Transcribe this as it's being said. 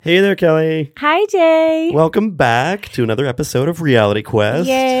Hey there, Kelly. Hi, Jay. Welcome back to another episode of Reality Quest.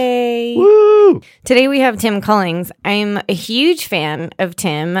 Yay. Woo! Today we have Tim Cullings. I'm a huge fan of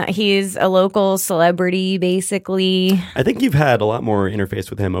Tim. He's a local celebrity, basically. I think you've had a lot more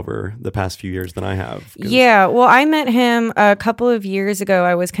interface with him over the past few years than I have. Yeah, well, I met him a couple of years ago.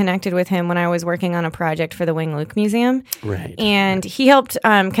 I was connected with him when I was working on a project for the Wing Luke Museum. Right. And he helped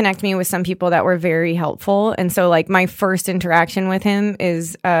connect me with some people that were very helpful. And so, like, my first interaction with him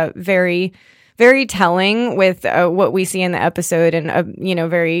is very, very telling with what we see in the episode, and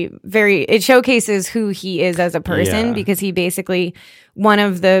it showcases who he is as a person, because he basically, one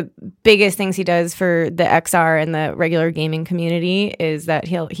of the biggest things he does for the XR and the regular gaming community is that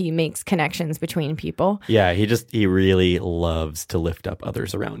he makes connections between people. Yeah, he really loves to lift up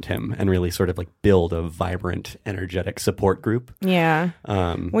others around him and really sort of like build a vibrant, energetic support group. Yeah,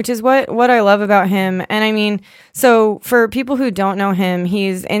 which is what I love about him. And I mean, so for people who don't know him,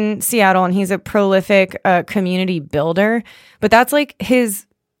 he's in Seattle and he's a prolific community builder, but that's like his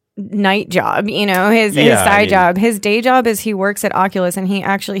night job, his side job. His day job is he works at Oculus, and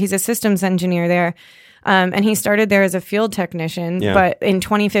he's a systems engineer there. And he started there as a field technician, but in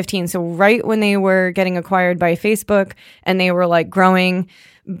 2015, so right when they were getting acquired by Facebook, and they were like growing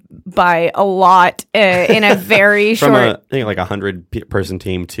by a lot in a very From short, I think like 100-person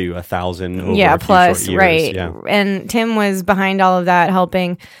team to 1,000 over a few plus, short years. right? Yeah. And Tim was behind all of that,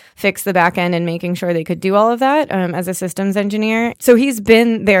 helping fix the back end and making sure they could do all of that as a systems engineer. So he's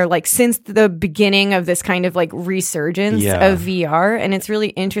been there like since the beginning of this kind of like resurgence of VR, and it's really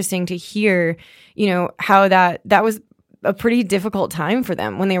interesting to hear, how that was a pretty difficult time for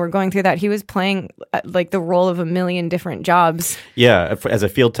them when they were going through that. He was playing like the role of a million different jobs. Yeah, as a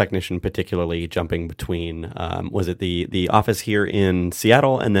field technician, particularly jumping between, was it the office here in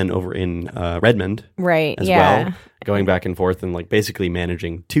Seattle and then over in Redmond, right? As well, going back and forth and like basically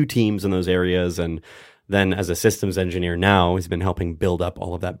managing two teams in those areas. And then as a systems engineer now, he's been helping build up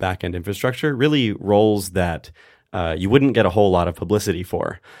all of that back end infrastructure. Really roles that you wouldn't get a whole lot of publicity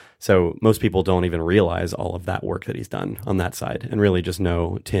for. So most people don't even realize all of that work that he's done on that side, and really just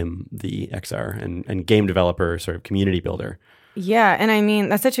know Tim, the XR and game developer, sort of community builder. Yeah, and I mean,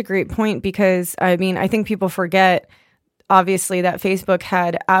 that's such a great point, because I mean, I think people forget, obviously, that Facebook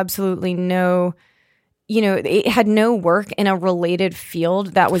had absolutely no, it had no work in a related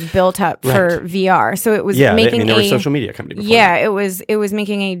field that was built up for VR. So it was making they were a social media company before that. It was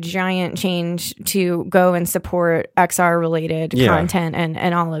making a giant change to go and support XR related content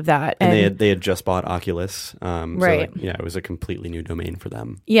and all of that. And they had just bought Oculus. Right. So it was a completely new domain for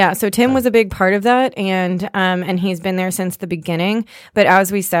them. Yeah. So Tim was a big part of that, and he's been there since the beginning. But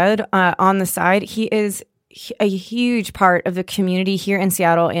as we said, on the side, he is a huge part of the community here in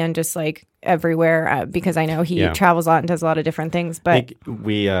Seattle and just like everywhere, because I know he travels a lot and does a lot of different things. But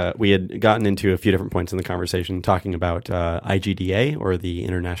we had gotten into a few different points in the conversation talking about IGDA, or the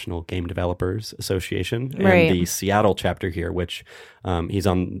International Game Developers Association, and the Seattle chapter here, which he's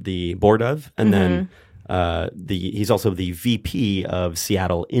on the board of, and then he's also the VP of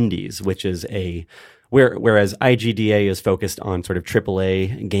Seattle Indies, which is whereas IGDA is focused on sort of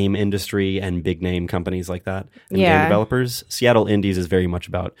AAA game industry and big name companies like that and game developers, Seattle Indies is very much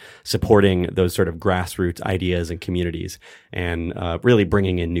about supporting those sort of grassroots ideas and communities, and really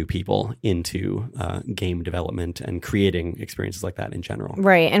bringing in new people into game development and creating experiences like that in general.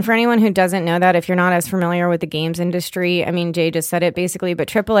 Right. And for anyone who doesn't know that, if you're not as familiar with the games industry, I mean, Jay just said it basically, but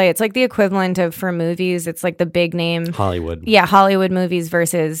AAA, it's like the equivalent of, for movies, it's like the big name Hollywood. Yeah, Hollywood movies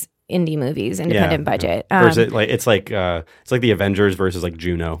versus indie movies, independent budget. Versus, it's like the Avengers versus like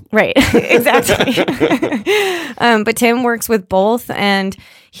Juno. Right, exactly. But Tim works with both, and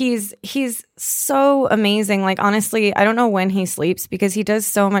he's so amazing. Like, honestly, I don't know when he sleeps, because he does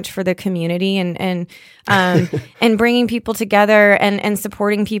so much for the community and bringing people together and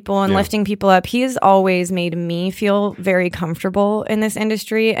supporting people and lifting people up. He has always made me feel very comfortable in this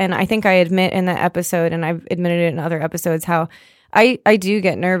industry, and I think I admit in the episode, and I've admitted it in other episodes, how I do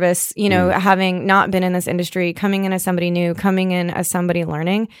get nervous, having not been in this industry, coming in as somebody new, coming in as somebody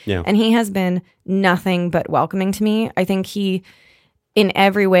learning. Yeah. And he has been nothing but welcoming to me. I think he, in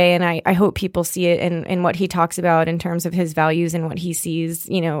every way, and I hope people see it in what he talks about in terms of his values and what he sees,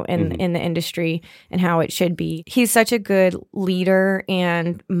 in the industry and how it should be. He's such a good leader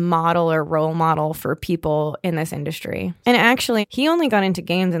and model or role model for people in this industry. And actually, he only got into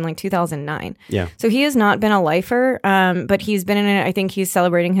games in like 2009. Yeah. So he has not been a lifer, but he's been in it. I think he's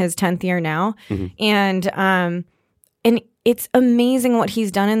celebrating his 10th year now. And it's amazing what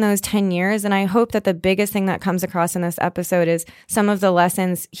he's done in those 10 years. And I hope that the biggest thing that comes across in this episode is some of the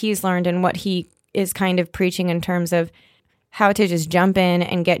lessons he's learned and what he is kind of preaching in terms of how to just jump in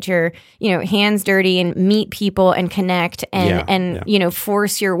and get your, hands dirty and meet people and connect and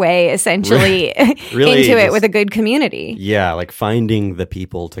force your way essentially really into it with a good community. Yeah, like finding the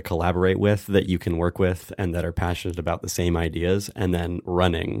people to collaborate with that you can work with and that are passionate about the same ideas, and then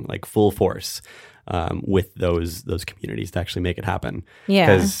running like full force with those communities to actually make it happen. Yeah.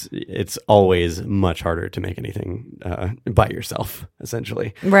 Because it's always much harder to make anything by yourself,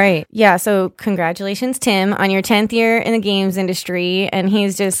 essentially. Right. Yeah. So congratulations, Tim, on your 10th year in the games industry. And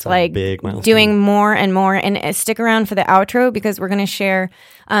he's just like doing more and more. And stick around for the outro, because we're going to share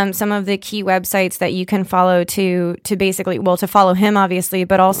some of the key websites that you can follow to basically, to follow him, obviously,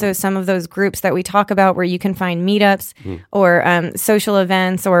 but also some of those groups that we talk about where you can find meetups or social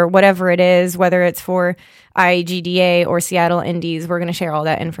events or whatever it is, whether it's for IGDA or Seattle Indies. We're going to share all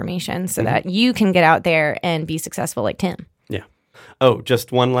that information so that you can get out there and be successful like Tim. Yeah. Oh,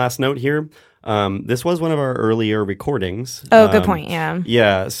 just one last note here. This was one of our earlier recordings. Oh, good point. Yeah.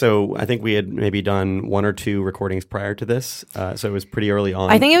 Yeah. So I think we had maybe done 1 or 2 recordings prior to this. So it was pretty early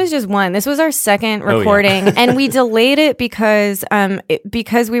on. I think it was just one. This was our second recording, and we delayed it because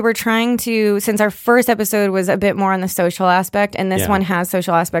we were trying to, since our first episode was a bit more on the social aspect, and this one has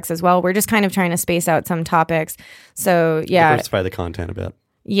social aspects as well. We're just kind of trying to space out some topics. So diversify the content a bit.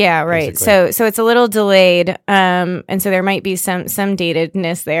 Yeah, right. Basically. So it's a little delayed, and so there might be some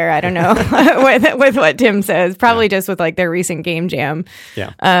datedness there. I don't know with what Tim says. Probably just with like their recent game jam.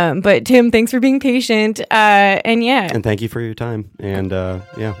 Yeah. But Tim, thanks for being patient. And thank you for your time. And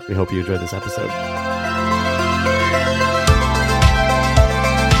we hope you enjoyed this episode.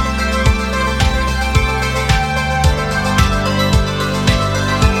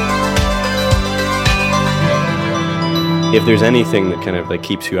 If there's anything that kind of like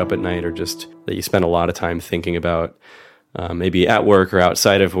keeps you up at night, or just that you spend a lot of time thinking about, maybe at work or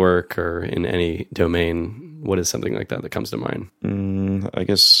outside of work or in any domain, what is something like that comes to mind? I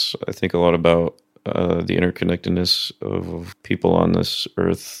guess I think a lot about the interconnectedness of people on this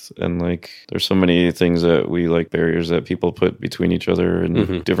earth, and like there's so many things that we like, barriers that people put between each other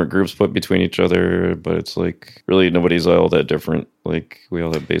and different groups put between each other, but it's like really nobody's all that different. Like we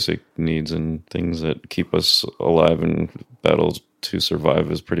all have basic needs, and things that keep us alive, and battles to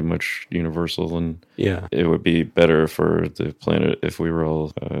survive is pretty much universal. And it would be better for the planet if we were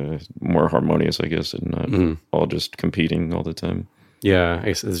all more harmonious, I guess, and not all just competing all the time. Yeah, I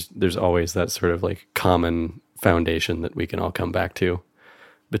guess there's always that sort of like common foundation that we can all come back to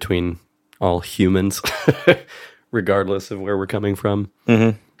between all humans, regardless of where we're coming from.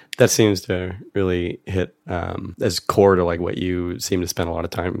 That seems to really hit as core to like what you seem to spend a lot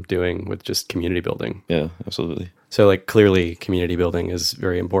of time doing with just community building. Yeah, absolutely. So like clearly community building is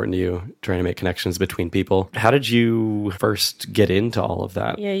very important to you, trying to make connections between people. How did you first get into all of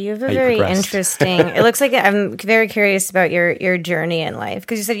that? Yeah, you have a very interesting, it looks like I'm very curious about your journey in life,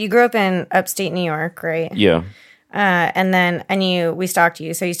 because you said you grew up in upstate New York, right? Yeah. And then we stalked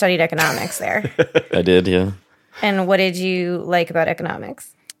you, so you studied economics there. I did, yeah. And what did you like about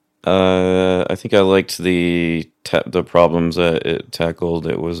economics? I think I liked the problems that it tackled.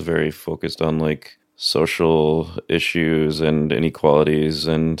 It was very focused on like social issues and inequalities,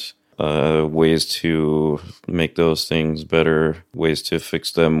 and ways to make those things better, ways to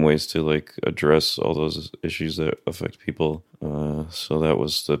fix them, ways to like address all those issues that affect people. So that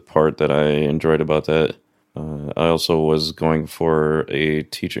was the part that I enjoyed about that. I also was going for a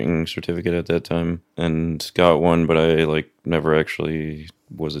teaching certificate at that time and got one, but I like never actually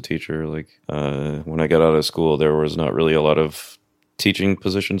was a teacher. Like when I got out of school, there was not really a lot of teaching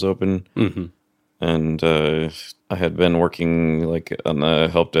positions open. And I had been working like on the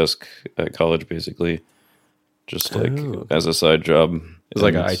help desk at college, basically, just like as a side job. It's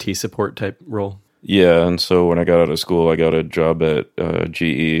like an IT support type role. Yeah, and so when I got out of school, I got a job at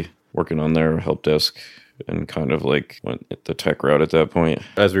GE working on their help desk, and kind of like went the tech route at that point.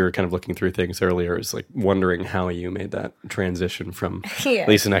 As we were kind of looking through things earlier, it's like wondering how you made that transition from at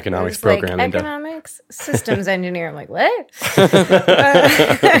least an economics program like, into economics systems engineer. I'm like, what?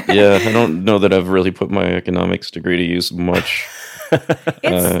 Yeah, I don't know that I've really put my economics degree to use much.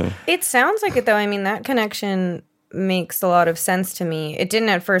 It sounds like it though. I mean, that connection makes a lot of sense to me. It didn't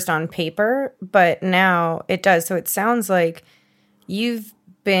at first on paper, but now it does. So it sounds like you've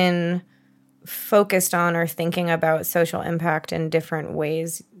been focused on or thinking about social impact in different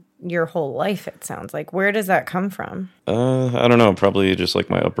ways your whole life, it sounds like. Where does that come from? I don't know, probably just like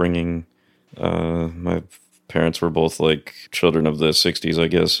my upbringing. My parents were both like children of the 60s, I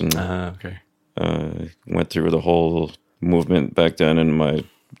guess, and went through the whole movement back then, and my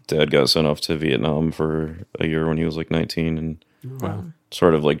dad got sent off to Vietnam for a year when he was like 19, and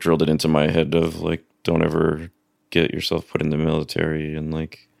sort of like drilled it into my head of like, don't ever get yourself put in the military, and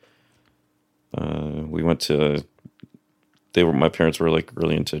like we went to. My parents were like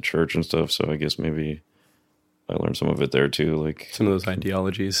really into church and stuff, so I guess maybe I learned some of it there too. Like some of those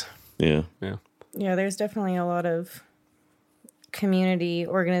ideologies. Yeah. Yeah, there's definitely a lot of community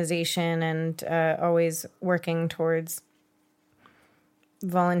organization and always working towards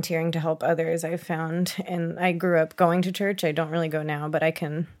volunteering to help others, I've found. And I grew up going to church. I don't really go now, but I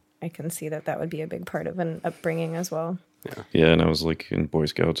can see that would be a big part of an upbringing as well. Yeah, and I was like in Boy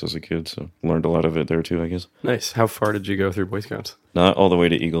Scouts as a kid, so learned a lot of it there too, I guess. Nice. How far did you go through Boy Scouts? Not all the way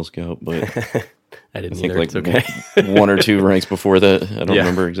to Eagle Scout, but I didn't think either. like it's okay. one or two ranks before that. I don't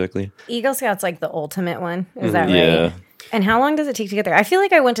remember exactly. Eagle Scout's like the ultimate one. Is that right? Yeah. And how long does it take to get there? I feel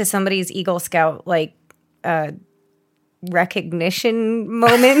like I went to somebody's Eagle Scout like recognition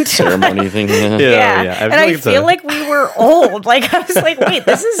moment. Ceremony thing. Yeah. And I feel like we were old. Like I was like, wait,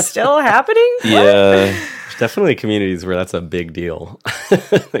 this is still happening? Yeah. There's definitely communities where that's a big deal.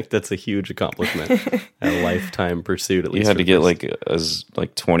 Like that's a huge accomplishment. A lifetime pursuit, at least. You had to get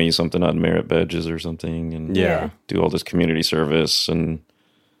like 20 something odd merit badges or something, and do all this community service, and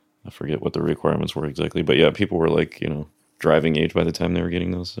I forget what the requirements were exactly, but yeah, people were like, driving age by the time they were getting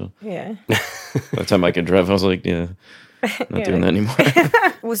those. So yeah. By the time I could drive, I was like, not doing that anymore.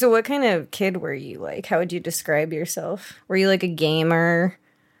 Well, so what kind of kid were you? Like, how would you describe yourself? Were you like a gamer?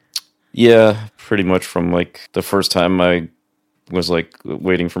 Yeah, pretty much from like the first time I was like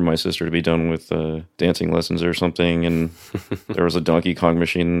waiting for my sister to be done with dancing lessons or something, and there was a Donkey Kong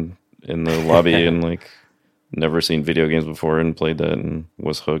machine in the lobby, and like never seen video games before and played that and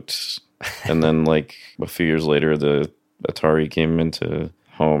was hooked. And then like a few years later, the Atari came into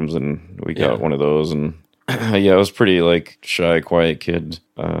homes and we got one of those, and I was pretty like shy, quiet kid.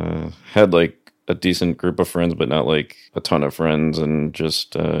 Had like a decent group of friends, but not like a ton of friends, and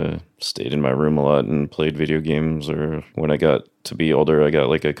just stayed in my room a lot and played video games. Or when I got to be older, I got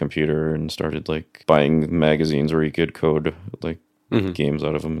like a computer and started like buying magazines where you could code like games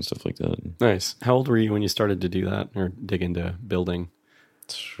out of them and stuff like that. Nice. How old were you when you started to do that or dig into building?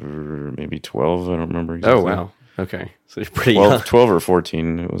 Maybe 12. I don't remember exactly. Oh, wow. Okay. So you're pretty young. 12 or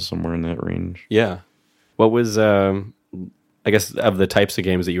 14. It was somewhere in that range. Yeah. What was, I guess, of the types of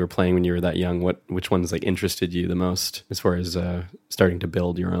games that you were playing when you were that young, which ones like interested you the most as far as starting to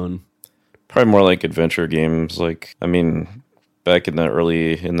build your own? Probably more like adventure games. Like, I mean, back in the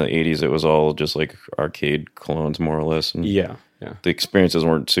 80s, it was all just like arcade clones, more or less. And yeah. the experiences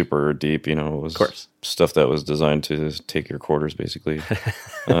weren't super deep, It was of course stuff that was designed to take your quarters, basically.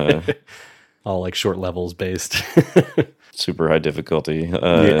 All like short levels based. Super high difficulty.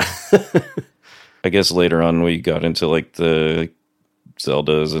 I guess later on we got into like the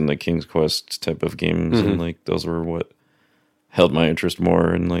Zeldas and the King's Quest type of games, and like those were what held my interest more.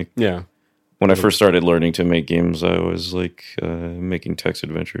 And like, when I first started learning to make games, I was like making text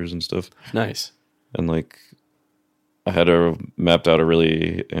adventures and stuff. Nice. And like, I had mapped out a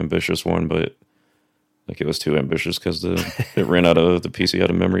really ambitious one, but like it was too ambitious because it ran out of the PC out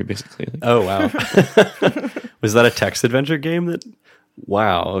of memory, basically. Oh wow! Was that a text adventure game?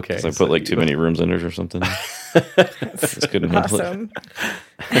 Wow. Okay. I put like too many rooms in it or something. Just couldn't handle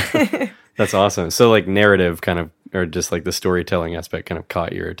it. That's awesome. So like narrative kind of, or just like the storytelling aspect kind of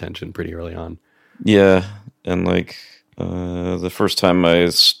caught your attention pretty early on. Yeah, and like the first time I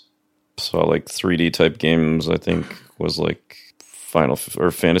saw like 3D type games, I think was like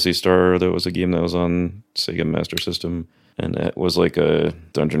Phantasy Star. That was a game that was on Sega Master System, and it was like a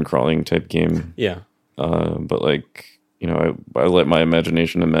dungeon crawling type game. Yeah. But like, I let my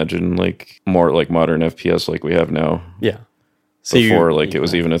imagination imagine like more like modern FPS like we have now. Yeah. So before it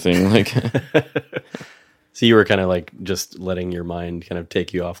was even a thing. Like, so you were kind of like just letting your mind kind of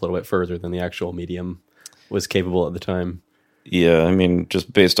take you off a little bit further than the actual medium was capable at the time. Yeah, I mean,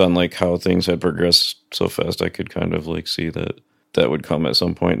 just based on like how things had progressed so fast, I could kind of like see that would come at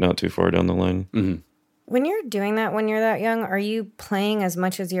some point, not too far down the line. Mm-hmm. When you're doing that, when you're that young, are you playing as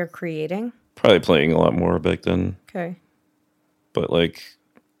much as you're creating? Probably playing a lot more back then. Okay. But like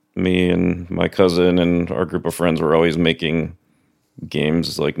me and my cousin and our group of friends were always making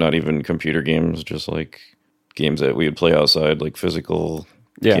games, like not even computer games, just like games that we would play outside, like physical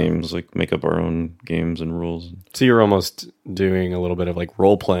games, like make up our own games and rules. So you're almost doing a little bit of like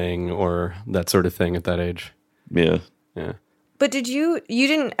role playing or that sort of thing at that age. Yeah. Yeah. But you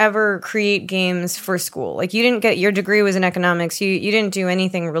didn't ever create games for school? Like you didn't your degree was in economics. You didn't do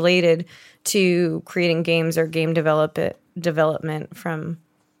anything related to creating games or game development from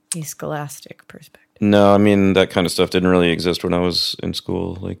a scholastic perspective? No, I mean, that kind of stuff didn't really exist when I was in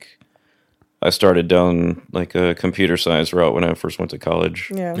school. Like, I started down like a computer science route when I first went to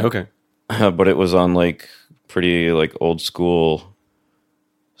college. Yeah. Okay. But it was on like pretty like old school,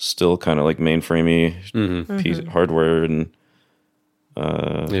 still kind of like mainframey piece hardware, and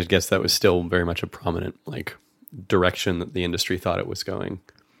I guess that was still very much a prominent like direction that the industry thought it was going.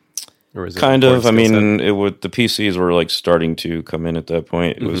 Or was it kind of? I mean, the PCs were like starting to come in at that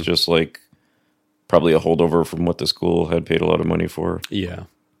point. It was just like probably a holdover from what the school had paid a lot of money for. Yeah.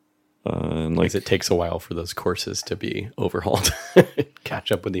 And like it takes a while for those courses to be overhauled,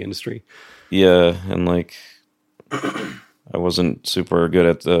 catch up with the industry. Yeah, and like I wasn't super good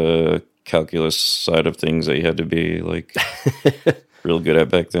at the calculus side of things that you had to be like real good at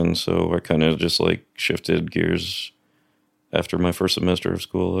back then. So I kind of just like shifted gears after my first semester of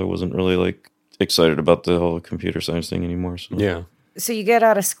school. I wasn't really like excited about the whole computer science thing anymore. So yeah. So you get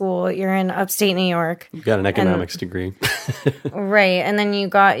out of school, you're in upstate New York. You got an economics degree. Right. And then you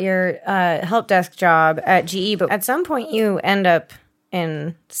got your help desk job at GE. But at some point you end up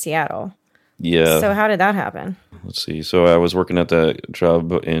in Seattle. Yeah. So how did that happen? Let's see. So I was working at that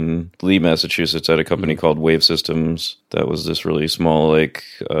job in Lee, Massachusetts at a company called Wave Systems. That was this really small like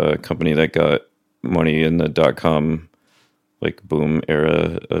company that got money in the .com like boom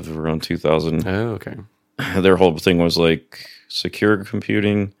era of around 2000. Oh, okay. Their whole thing was like secure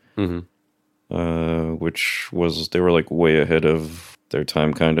computing, which was, they were like way ahead of their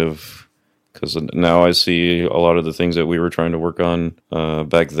time kind of, because now I see a lot of the things that we were trying to work on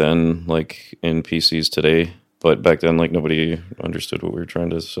back then, like in PCs today. But back then, like nobody understood what we were trying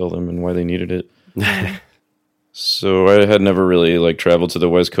to sell them and why they needed it. So I had never really like traveled to the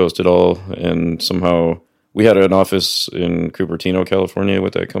West Coast at all. And somehow we had an office in Cupertino, California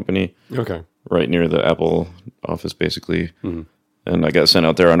with that company. Okay. Right near the Apple office, basically. And I got sent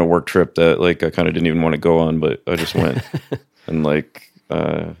out there on a work trip that like I kind of didn't even want to go on, but I just went. And like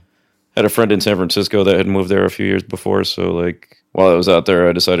had a friend in San Francisco that had moved there a few years before, so like while I was out there,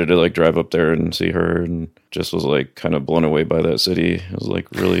 I decided to like drive up there and see her, and just was like kind of blown away by that city. I was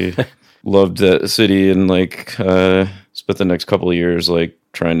like really loved that city, and like spent the next couple of years like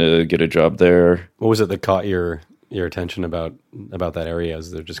trying to get a job there. What was it that caught your attention about that area?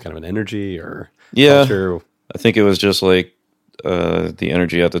 Is there just kind of an energy or culture? I think it was just like the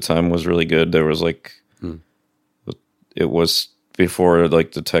energy at the time was really good. There was like it was before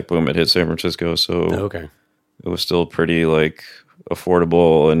like the tech boom had hit San Francisco, so okay, it was still pretty like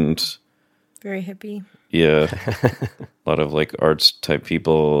affordable and very hippie. Yeah, a lot of like arts type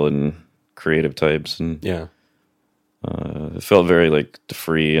people and creative types, and yeah. It felt very like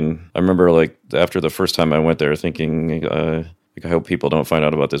free, and I remember like after the first time I went there thinking, like, I hope people don't find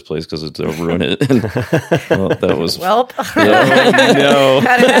out about this place because they'll ruin it. And, well, that was no.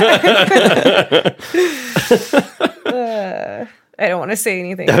 I don't want to say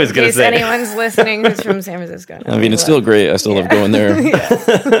anything I was in case say. Anyone's listening who's from San Francisco. I mean, it's still great. I still love going there.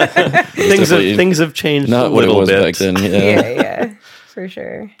 Things have changed not a what it little was bit back then. Yeah, for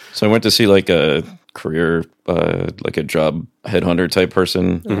sure. So I went to see like a career, like a job headhunter type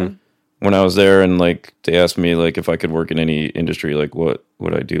person when I was there, and like they asked me like if I could work in any industry, like what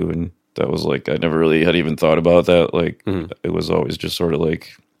would I do, and that was like I never really had even thought about that. Like it was always just sort of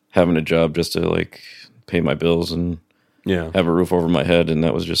like having a job just to like pay my bills and have a roof over my head, and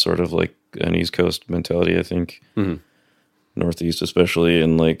that was just sort of like an East Coast mentality, I think. Northeast especially,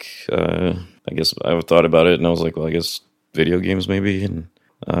 and like I guess I thought about it and I was like, well, I guess video games maybe. And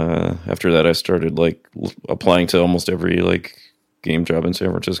after that I started like applying to almost every like game job in San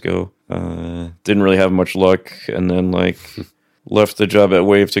Francisco. Didn't really have much luck, and then like left the job at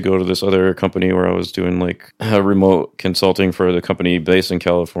Wave to go to this other company where I was doing like remote consulting for the company based in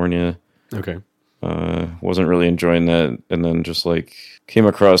California. Okay. Wasn't really enjoying that, and then just like came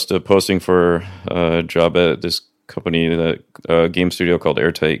across a posting for a job at this company, that game studio called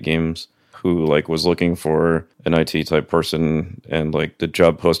Airtight Games, who like was looking for an IT type person, and like the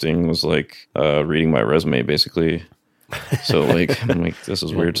job posting was like reading my resume basically. So like I'm like, this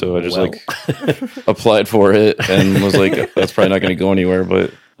is weird. So I just like applied for it and was like, that's probably not going to go anywhere.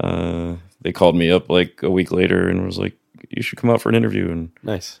 But they called me up like a week later and was like, you should come out for an interview. And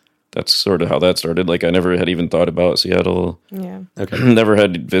nice. That's sort of how that started. Like, I never had even thought about Seattle. Yeah. Okay. Never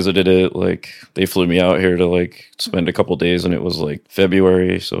had visited it. Like, they flew me out here to, like, spend a couple days, and it was, like,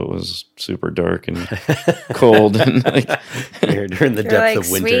 February, so it was super dark and cold. And, like... You're in the depth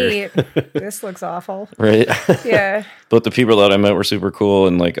of winter. Sweet. This looks awful. Right? Yeah. But the people that I met were super cool,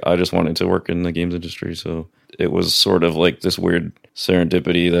 and, like, I just wanted to work in the games industry, so it was sort of, like, this weird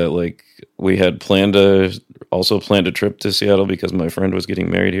serendipity that, like, we had planned a trip to Seattle because my friend was getting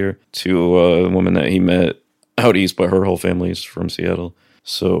married here to a woman that he met out east, but her whole family's from Seattle.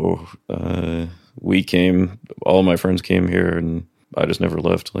 So we came, all my friends came here, and I just never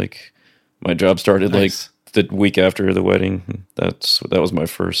left. Like, my job started nice. like the week after the wedding. That was my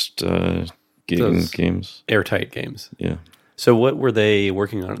first gig in games. Airtight games. Yeah. So what were they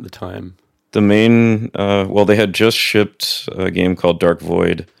working on at the time? The main, they had just shipped a game called Dark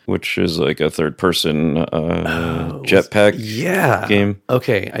Void, which is like a third-person jetpack game.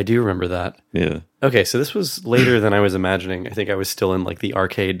 Okay, I do remember that. Yeah. Okay, so this was later than I was imagining. I think I was still in like the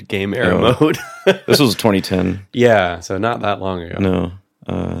arcade game era mode. This was 2010. Yeah, so not that long ago. No.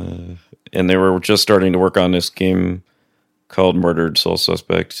 And they were just starting to work on this game called Murdered Soul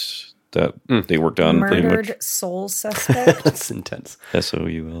Suspect that they worked on pretty much. Murdered Soul Suspect? That's intense.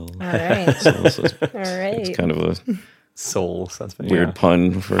 SOUL. All right. Soul Suspect. All right. It's kind of a Soul Suspect. weird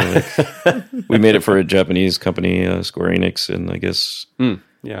pun for like... We made it for a Japanese company, Square Enix, and I guess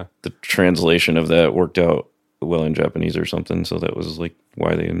the translation of that worked out well in Japanese or something, so that was like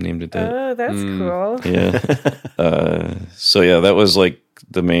why they named it that. Oh, that's cool. Yeah. So yeah, that was like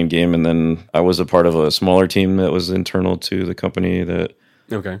the main game, and then I was a part of a smaller team that was internal to the company that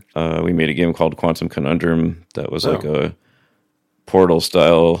we made a game called Quantum Conundrum that was like a Portal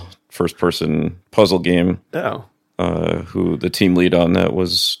style first person puzzle game. Who the team lead on that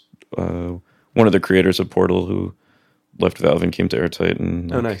was one of the creators of Portal who left Valve and came to Airtight, and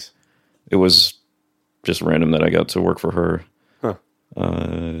nice. It was just random that I got to work for her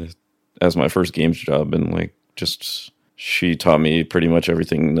as my first games job, and like just she taught me pretty much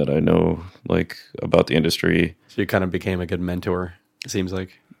everything that I know like about the industry. So you kind of became a good mentor, it seems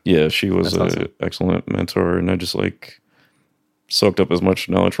like. Yeah, she was an excellent mentor, and I just like soaked up as much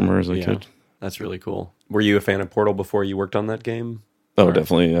knowledge from her as I could. That's really cool. Were you a fan of Portal before you worked on that game? Oh,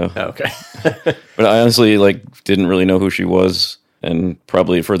 definitely, yeah. Oh, okay. But I honestly like didn't really know who she was, and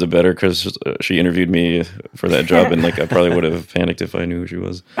probably for the better because she interviewed me for that job, and like I probably would have panicked if I knew who she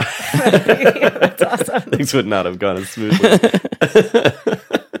was. That's awesome. Things would not have gone as smoothly.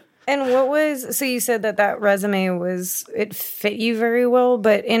 And so you said that resume it fit you very well,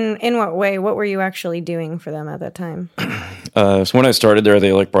 but in what way? What were you actually doing for them at that time? So when I started there,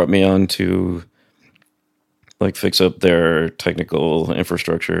 they like brought me on to like fix up their technical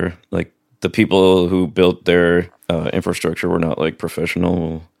infrastructure. Like the people who built their infrastructure were not like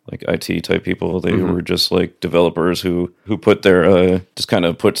professional like IT type people. They were just like developers who put their just kind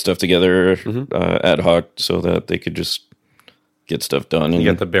of put stuff together ad hoc so that they could just get stuff done. You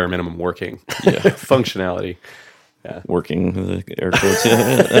get the bare minimum working functionality. Yeah. Working, the air quotes.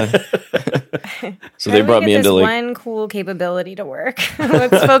 So they brought me into like one cool capability to work.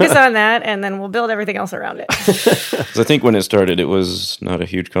 Let's focus on that, and then we'll build everything else around it. 'Cause I think when it started, it was not a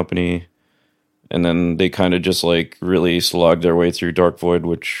huge company, and then they kind of just like really slogged their way through Dark Void,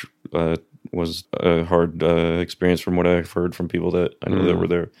 which was a hard experience from what I've heard from people that I know that were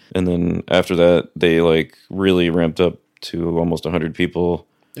there. And then after that, they like really ramped up to almost 100 people.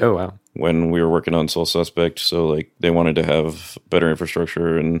 Oh, wow. When we were working on Soul Suspect. So like they wanted to have better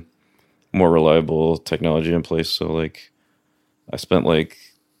infrastructure and more reliable technology in place. So like I spent like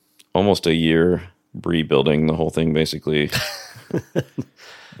almost a year rebuilding the whole thing, basically,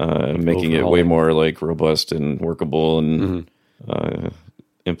 making it way more like robust and workable, and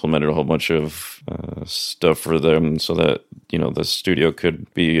implemented a whole bunch of stuff for them so that, you know, the studio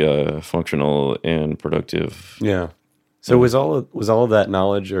could be functional and productive. Yeah. So was all of that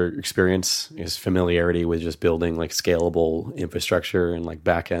knowledge or experience, familiarity with just building like scalable infrastructure and like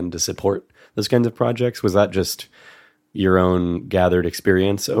back end to support those kinds of projects? Was that just your own gathered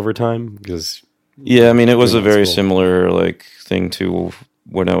experience over time? Because yeah, I mean, it was a very similar like thing to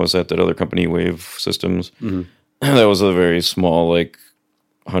when I was at that other company, Wave Systems. That was a very small, like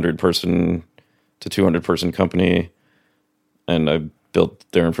 100-person to 200-person company, and I built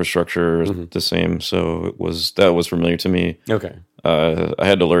their infrastructure the same, so that was familiar to me. Okay. I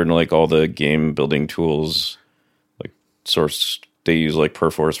had to learn like all the game building tools, like source. They use like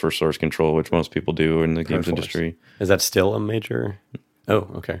Perforce for source control, which most people do in the games industry. Is that still a major? Oh,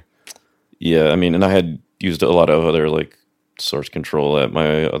 okay. Yeah, I mean, and I had used a lot of other like source control at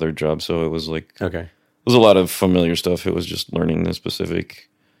my other job, so it was like it was a lot of familiar stuff. It was just learning the specific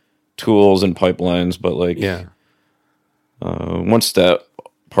tools and pipelines, but like once that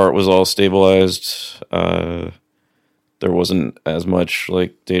part was all stabilized, there wasn't as much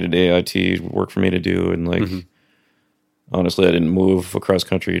like day-to-day IT work for me to do, and like honestly, I didn't move across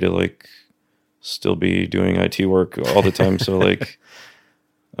country to like still be doing IT work all the time. So like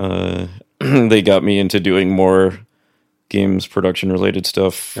they got me into doing more games production related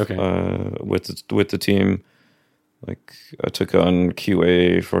stuff with the team. Like I took on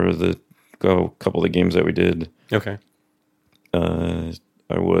QA for the couple of the games that we did. Okay.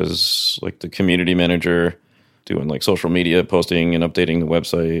 I was like the community manager, doing like social media posting and updating the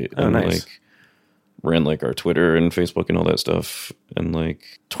website, and nice. like ran like our Twitter and Facebook and all that stuff. And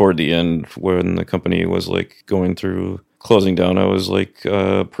like toward the end, when the company was like going through closing down, I was like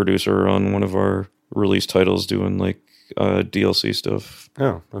a producer on one of our release titles doing like DLC stuff.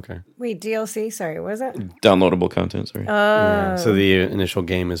 Oh, okay. Wait, DLC? Sorry, what is it? Downloadable content, sorry. Yeah. So the initial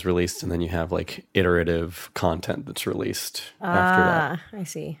game is released, and then you have like iterative content that's released after that. I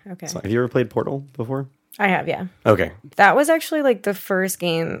see. Okay. So have you ever played Portal before? I have, yeah. Okay. That was actually like the first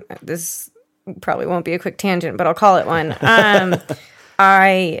game. This probably won't be a quick tangent, but I'll call it one.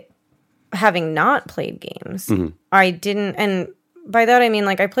 I, having not played games, I didn't, and by that I mean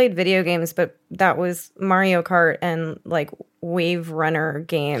like I played video games, but that was Mario Kart and like Wave Runner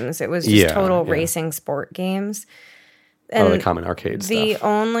games. It was just total racing sport games. And the common arcade stuff. The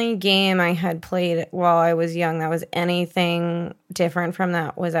only game I had played while I was young that was anything different from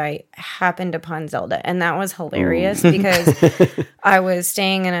that was I happened upon Zelda, and that was hilarious because I was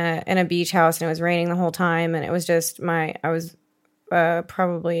staying in a beach house and it was raining the whole time, and it was just I was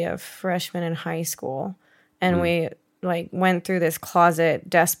probably a freshman in high school, and we like went through this closet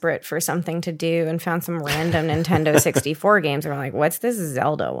desperate for something to do and found some random Nintendo 64 games, and we're like, what's this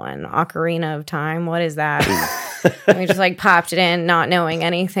Zelda one? Ocarina of Time? What is that? And we just like popped it in not knowing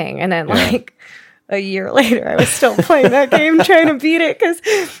anything, and then like a year later I was still playing that game trying to beat it, because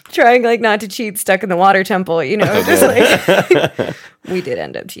trying like not to cheat, stuck in the water temple, you know, just like we did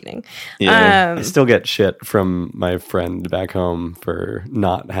end up cheating. I still get shit from my friend back home for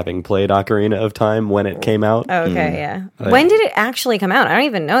not having played Ocarina of Time when it came out. Okay, yeah. When did it actually come out? I don't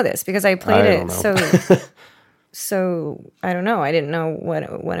even know this because I played it so I don't know. I didn't know when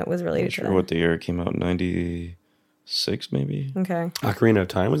it was related to that. What the year it came out? 96 maybe? Okay. Ocarina of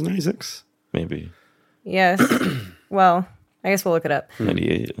Time was 96? Maybe. Yes. Well, I guess we'll look it up.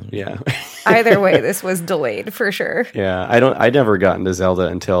 98. Yeah. Either way, this was delayed for sure. Yeah, I never got into Zelda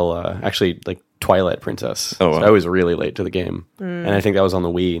until actually like Twilight Princess. Oh, wow. So I was really late to the game. And I think that was on the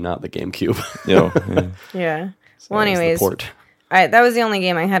Wii, not the GameCube. Yeah. So Well, anyways, that was the only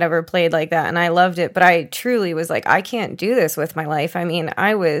game I had ever played like that, and I loved it, but I truly was like, I can't do this with my life. I mean,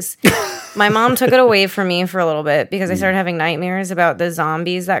 my mom took it away from me for a little bit because I started having nightmares about the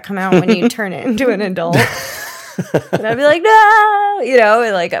zombies that come out when you turn into an adult. And I'd be like, no, you know,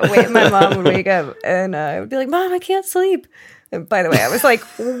 and like my mom would wake up and I would be like, Mom, I can't sleep. And by the way, I was like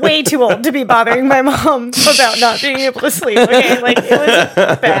way too old to be bothering my mom about not being able to sleep. Okay, like it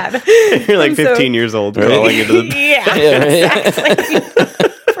was bad. You're like 15 years old, crawling into the yeah,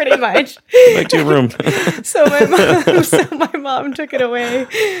 exactly. Pretty much. Back to your room. So my mom took it away,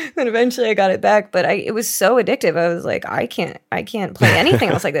 and eventually I got it back. But it was so addictive. I was like, I can't play anything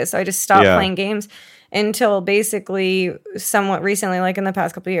else like this. So I just stopped playing games until basically somewhat recently, like in the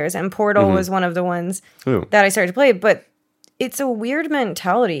past couple of years. And Portal was one of the ones that I started to play. But it's a weird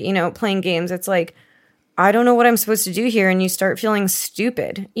mentality, you know, playing games. It's like, I don't know what I'm supposed to do here. And you start feeling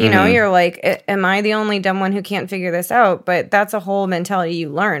stupid. You know, you're like, am I the only dumb one who can't figure this out? But that's a whole mentality you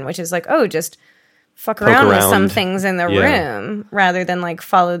learn, which is like, oh, just fuck around with some things in the room rather than like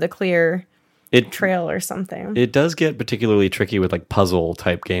follow the clear trail or something. It does get particularly tricky with like puzzle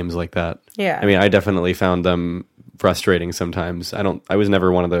type games like that. Yeah. I mean, I definitely found them frustrating sometimes. I was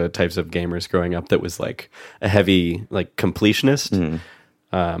never one of the types of gamers growing up that was like a heavy like completionist.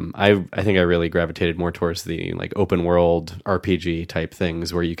 I think I really gravitated more towards the like open world RPG type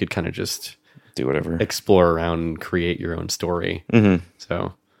things where you could kind of just do whatever, explore around and create your own story.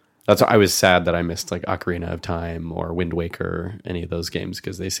 So that's why I was sad that I missed like Ocarina of Time or Wind Waker, any of those games,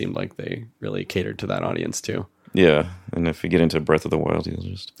 because they seemed like they really catered to that audience too. Yeah, and if you get into Breath of the Wild, you'll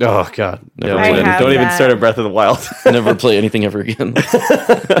just don't even start a Breath of the Wild. Never play anything ever again.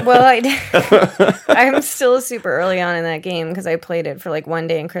 Well, I'm still super early on in that game because I played it for like one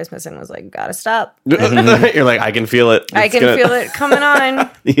day in Christmas and was like, gotta stop. You're like, I can feel it. I can feel it coming on.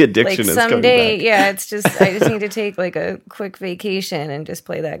 The addiction is coming back. Yeah, it's just I just need to take like a quick vacation and just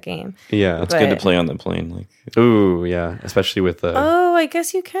play that game. Yeah, it's good to play on the plane. Like, ooh, yeah, especially with the. Oh, I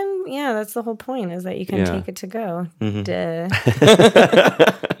guess you can. Yeah, that's the whole point, is that you can take it to go. Duh.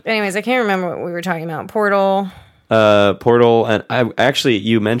 Anyways, I can't remember what we were talking about. Portal, and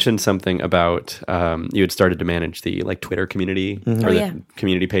you mentioned something about you had started to manage the like Twitter community or the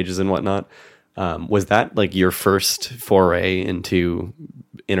community pages and whatnot. Was that like your first foray into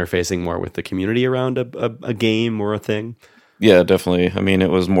interfacing more with the community around a game or a thing? Yeah, definitely. I mean,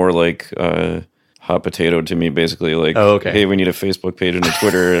 it was more like hot potato to me, basically. Like, hey, we need a Facebook page and a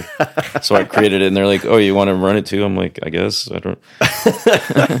Twitter. So I created it, and they're like, oh, you want to run it too? I'm like, I guess. I don't.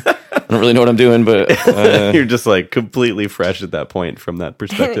 don't really know what I'm doing, but you're just like completely fresh at that point from that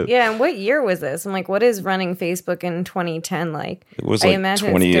perspective. Yeah, and what year was this? I'm like, what is running Facebook in 2010 like? It was like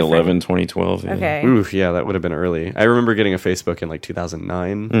 2011, 2012. Yeah. Okay. Oof, yeah, that would have been early. I remember getting a Facebook in like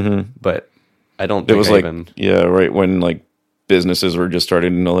 2009, but I don't think it was right when like businesses were just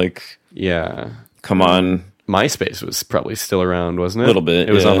starting to like come on. MySpace was probably still around, wasn't it? A little bit.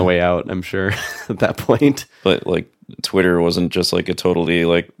 It was on the way out, I'm sure, at that point. But like Twitter wasn't just like a totally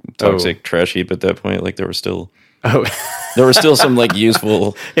like toxic trash heap at that point. Like there was still some like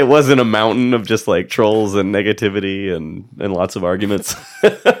useful. It wasn't a mountain of just like trolls and negativity and lots of arguments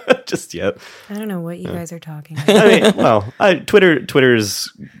just yet. I don't know what you guys are talking about. I mean, well,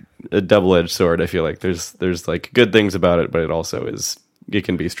 Twitter's a double-edged sword. I feel like there's like good things about it, but it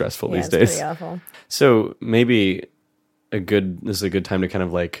can be stressful these days. It's pretty awful. So maybe this is a good time to kind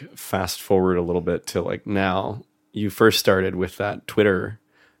of like fast forward a little bit to like now. You first started with that Twitter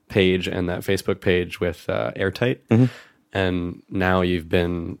page and that Facebook page with Airtight, and now you've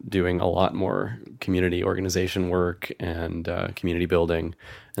been doing a lot more community organization work and community building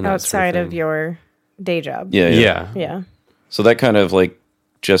and that outside sort of your day job. Yeah. So that kind of like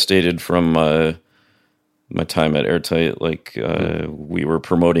gestated from my time at Airtight. Like we were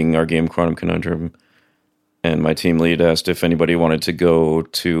promoting our game Quantum Conundrum, and my team lead asked if anybody wanted to go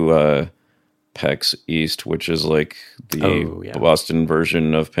to PAX East, which is like the Boston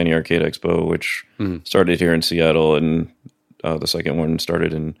version of Penny Arcade Expo, which started here in Seattle, and the second one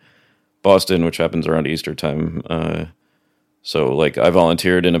started in Boston, which happens around Easter time. So like I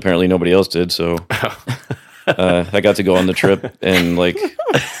volunteered, and apparently nobody else did, so I got to go on the trip, and like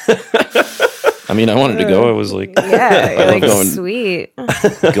I mean, I wanted to go. I was like, sweet.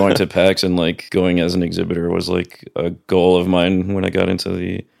 Going to PAX and like going as an exhibitor was like a goal of mine when I got into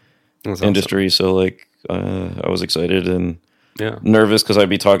the industry. Awesome. So like I was excited and nervous because I'd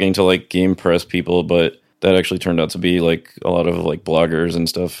be talking to like game press people, but that actually turned out to be like a lot of like bloggers and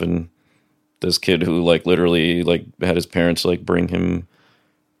stuff. And this kid who like literally like had his parents like bring him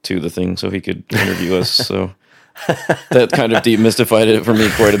to the thing so he could interview us. So that kind of demystified it for me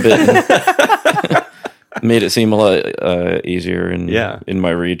quite a bit. Made it seem a lot easier and in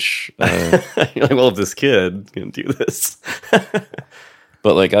my reach. You're like, well, if this kid can do this.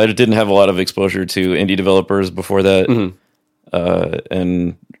 But like I didn't have a lot of exposure to indie developers before that.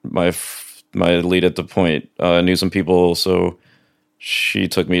 And my lead at the point knew some people, so she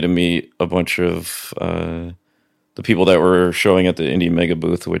took me to meet a bunch of the people that were showing at the Indie Mega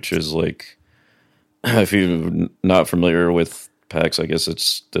booth, which is like, if you're not familiar with PAX, I guess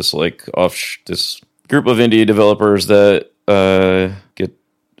it's this like this group of indie developers that get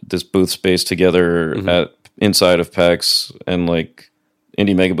this booth space together inside of PAX, and like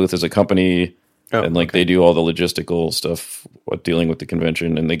Indie Mega Booth is a company, and like they do all the logistical stuff, dealing with the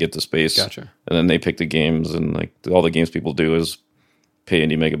convention, and they get the space. Gotcha. And then they pick the games, and like all the games people do is pay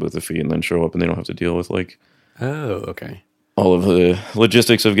Indie Mega Booth a fee and then show up, and they don't have to deal with like all of the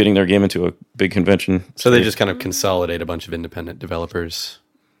logistics of getting their game into a big convention. So they just kind of consolidate a bunch of independent developers,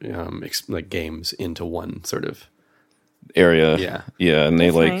 like games, into one sort of area. Yeah, and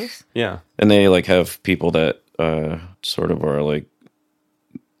they nice. And they like have people that sort of are like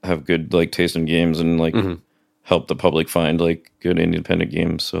have good like taste in games and like help the public find like good independent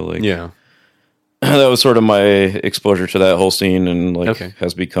games. So like that was sort of my exposure to that whole scene, and like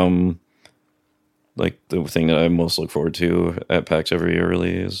has become like the thing that I most look forward to at PAX every year.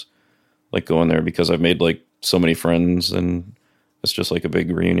 Really is like going there because I've made like so many friends, and it's just like a big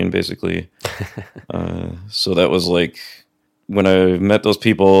reunion basically. So that was like when I met those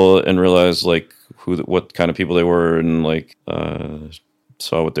people and realized like what kind of people they were, and like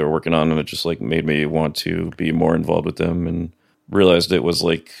saw what they were working on, and it just like made me want to be more involved with them, and realized it was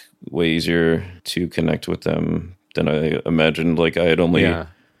like way easier to connect with them than I imagined. Like I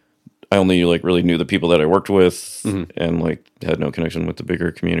only like really knew the people that I worked with, and like had no connection with the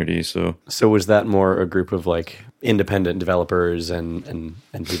bigger community. So was that more a group of like independent developers and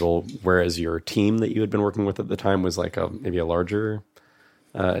people, whereas your team that you had been working with at the time was like maybe a larger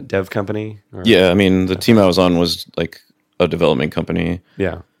dev company? I mean, the team I was on was like a development company.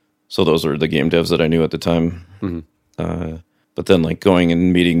 Yeah. So those are the game devs that I knew at the time. But then like going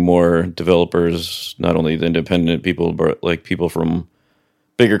and meeting more developers, not only the independent people, but like people from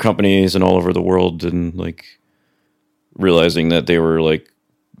bigger companies and all over the world, and like realizing that they were like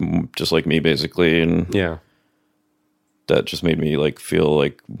just like me basically. And that just made me like feel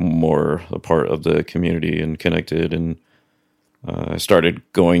like more a part of the community and connected. And I started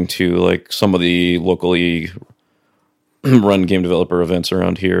going to like some of the locally run game developer events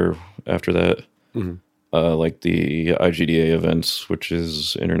around here after that. like the IGDA events, which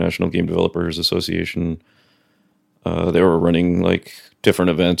is International Game Developers Association. They were running like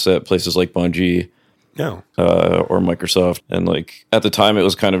different events at places like Bungie. Or Microsoft. And like at the time, it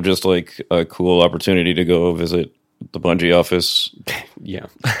was kind of just like a cool opportunity to go visit the Bungie office. Yeah.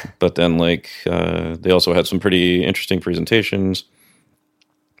 But then like they also had some pretty interesting presentations.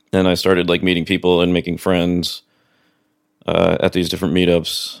 And I started like meeting people and making friends at these different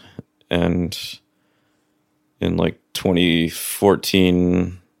meetups. And in like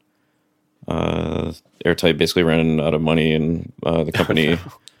 2014, Airtight basically ran out of money, and the company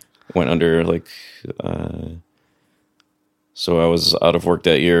went under. Like, so I was out of work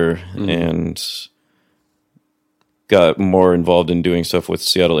that year and got more involved in doing stuff with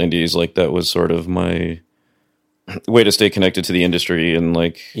Seattle Indies. Like that was sort of my way to stay connected to the industry and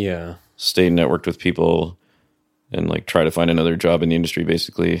like stay networked with people and like try to find another job in the industry,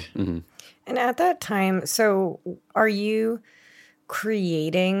 basically. Mm-hmm. And at that time, so are you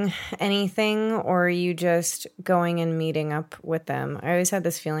creating anything, or are you just going and meeting up with them? I always had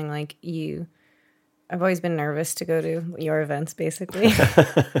this feeling like I've always been nervous to go to your events, basically.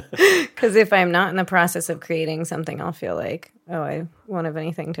 Because if I'm not in the process of creating something, I'll feel like, oh, I won't have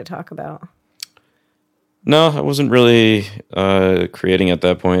anything to talk about. No, I wasn't really creating at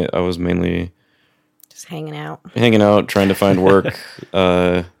that point. I was mainly just hanging out, trying to find work.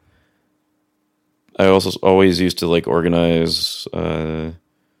 I also always used to like organize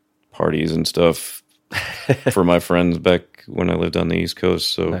parties and stuff for my friends back when I lived on the East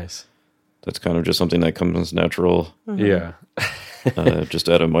Coast. So nice. That's kind of just something that comes natural. Mm-hmm. Yeah. Just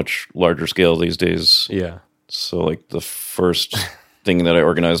at a much larger scale these days. Yeah. So like the first thing that I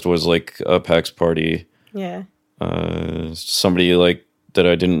organized was like a PAX party. Yeah. Somebody like that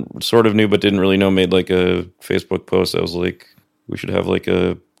I knew but didn't really know made like a Facebook post that was like, we should have like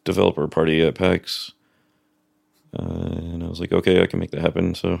a developer party at PAX. And I was like, okay, I can make that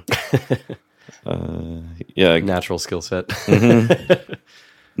happen. So natural skill set. Mm-hmm.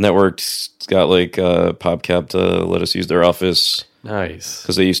 Networked, got like PopCap to let us use their office. Nice.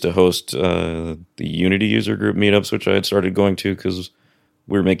 Because they used to host the Unity user group meetups, which I had started going to because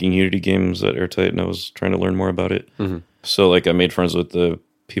we were making Unity games at Airtight and I was trying to learn more about it. Mm-hmm. So like I made friends with the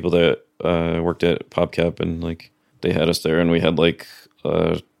people that worked at PopCap, and like they had us there, and we had like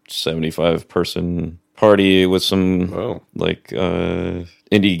a 75 person party with some like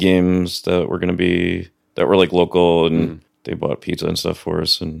indie games that were like local, and they bought pizza and stuff for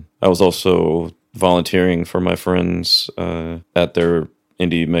us. And I was also volunteering for my friends at their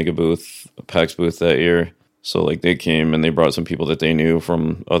indie mega booth, PAX booth that year. So like they came and they brought some people that they knew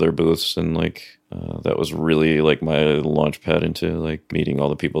from other booths, and like that was really like my launch pad into like meeting all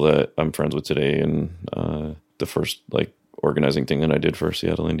the people that I'm friends with today, and the first like organizing thing that I did for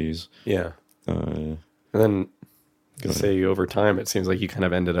Seattle Indies. Yeah. And then say over time, it seems like you kind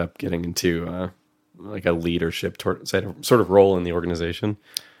of ended up getting into like a leadership sort of role in the organization.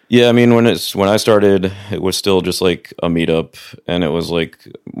 Yeah, I mean, when I started, it was still just like a meetup, and it was like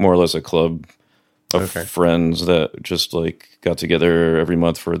more or less a club of friends that just like got together every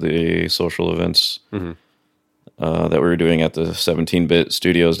month for the social events that we were doing at the 17-bit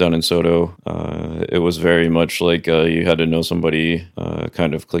studios down in Soto. It was very much like you had to know somebody,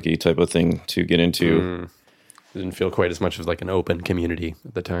 kind of cliquey type of thing to get into. It didn't feel quite as much of like an open community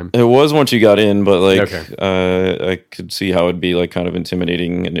at the time. It was once you got in, but like I could see how it'd be like kind of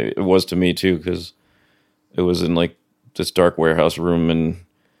intimidating, and it was to me too, because it was in like this dark warehouse room, and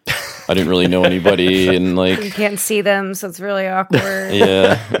I didn't really know anybody, and like you can't see them, so it's really awkward.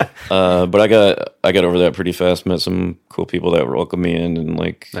 Yeah, but I got over that pretty fast. Met some cool people that welcomed me in, and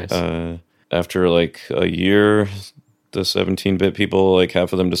like after like a year, the 17-bit people, like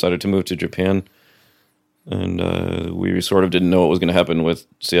half of them decided to move to Japan. And we sort of didn't know what was going to happen with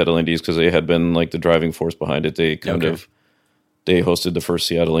Seattle Indies, because they had been like the driving force behind it. They they hosted the first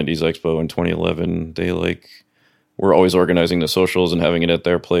Seattle Indies Expo in 2011. They like were always organizing the socials and having it at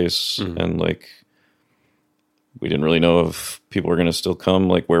their place. And like, we didn't really know if people were going to still come,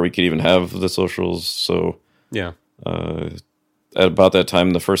 like where we could even have the socials. So yeah, at about that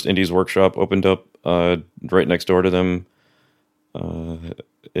time, the first Indies workshop opened up right next door to them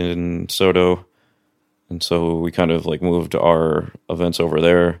in Soto. And so we kind of like moved our events over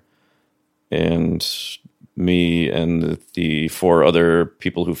there, and me and the 4 other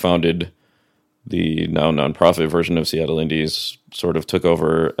people who founded the now nonprofit version of Seattle Indies sort of took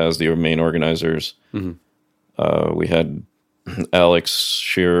over as the main organizers. We had Alex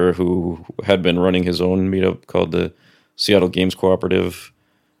Shearer, who had been running his own meetup called the Seattle Games Cooperative.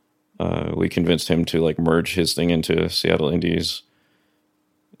 We convinced him to like merge his thing into Seattle Indies.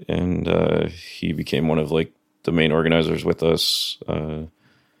 and he became one of like the main organizers with us.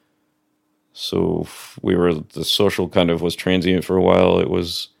 So the social kind of was transient for a while. It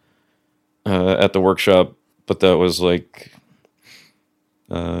was at the workshop, but that was like,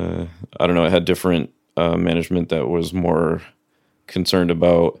 I don't know, it had different management that was more concerned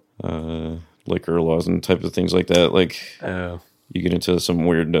about liquor laws and type of things like that. Like, you get into some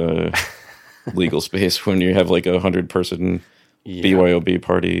weird legal space when you have like 100-person BYOB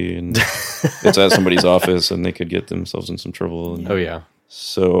party and it's at somebody's office and they could get themselves in some trouble. And,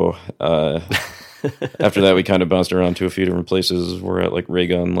 So after that, we kind of bounced around to a few different places. We're at like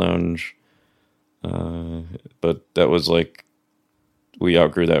Raygun Lounge, but that was like, we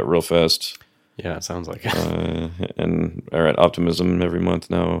outgrew that real fast. Yeah, it sounds like it. And are at Optimism every month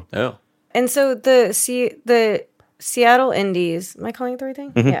now. Oh. And so the Seattle Indies, am I calling it the right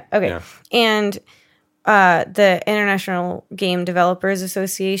thing? Mm-hmm. Yeah. Okay. Yeah. And the International Game Developers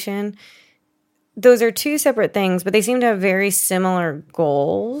Association, those are two separate things, but they seem to have very similar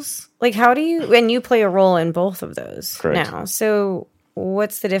goals. Like, how do you, and you play a role in both of those now. So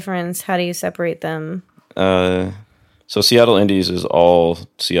what's the difference? How do you separate them? So Seattle Indies is all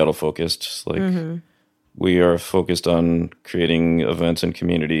Seattle focused. Like, we are focused on creating events and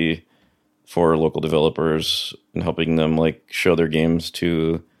community for local developers and helping them like show their games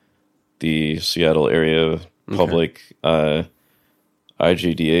to the Seattle area public.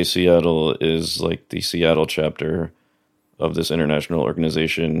 IGDA Seattle is like the Seattle chapter of this international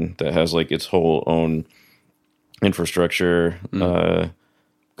organization that has like its whole own infrastructure,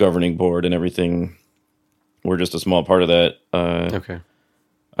 governing board and everything. We're just a small part of that.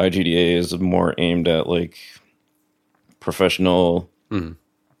 IGDA is more aimed at like professional,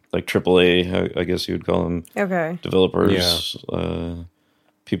 like AAA, I guess you would call them. Developers,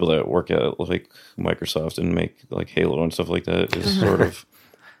 people that work at like Microsoft and make like Halo and stuff like that is sort of,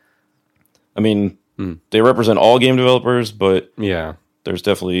 I mean, they represent all game developers, but there's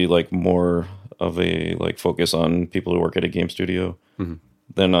definitely like more of a like focus on people who work at a game studio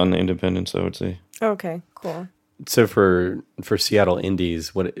than on the independents, I would say. Okay, cool. So for Seattle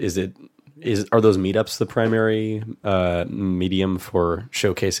Indies, what is it? Are those meetups the primary medium for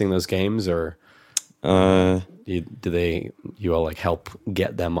showcasing those games, or do you all like help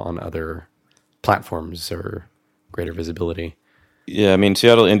get them on other platforms or greater visibility? Yeah, I mean,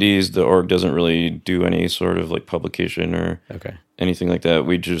 Seattle Indies, the org doesn't really do any sort of like publication or anything like that.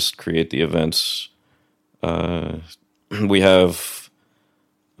 We just create the events. We have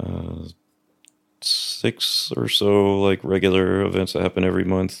 6 or so like regular events that happen every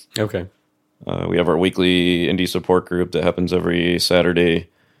month. We have our weekly indie support group that happens every Saturday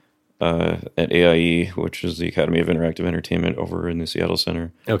at AIE, which is the Academy of Interactive Entertainment over in the Seattle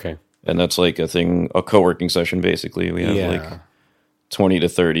Center. And that's like a co-working session, basically. We have like 20 to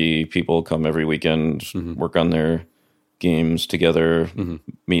 30 people come every weekend, work on their games together,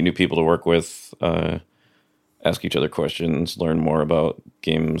 meet new people to work with, ask each other questions, learn more about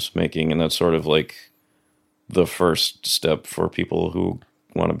games making. And that's sort of like the first step for people who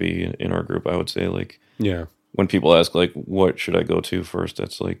want to be in our group, I would say. Like, when people ask, like, what should I go to first?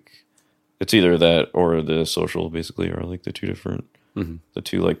 That's like, it's either that or the social, basically, are like the two different, the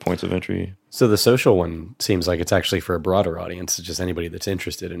two like points of entry. So the social one seems like it's actually for a broader audience, just anybody that's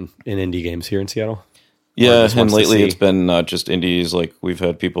interested in indie games here in Seattle. Yeah, and lately it's been not just indies. Like, we've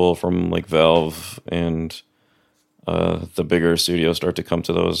had people from like Valve and the bigger studios start to come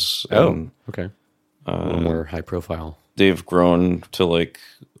to those. A little more high profile. They've grown to like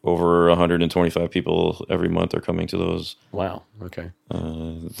over 125 people every month are coming to those. Wow. Okay.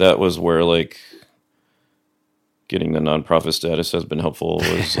 That was where like getting the nonprofit status has been helpful,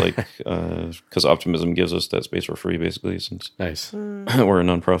 was like because Optimism gives us that space for free, basically, since we're a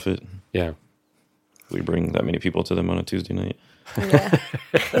nonprofit. Yeah. We bring that many people to them on a Tuesday night.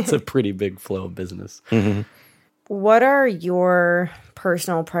 That's a pretty big flow of business. What are your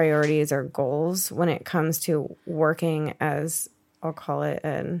personal priorities or goals when it comes to working as, I'll call it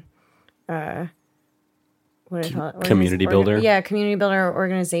an, what do I call it? Community builder? Yeah, community builder,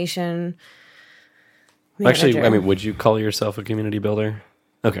 organization. Actually, manager. I mean, would you call yourself a community builder?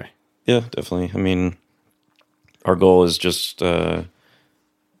 Okay. Yeah, definitely. I mean, our goal is just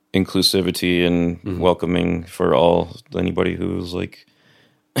inclusivity and welcoming for anybody who's like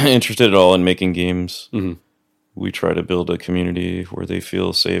interested at all in making games. We try to build a community where they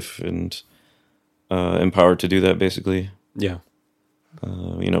feel safe and empowered to do that, basically. Yeah.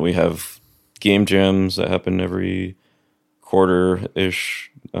 We have game jams that happen every quarter-ish,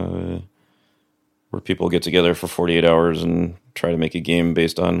 where people get together for 48 hours and try to make a game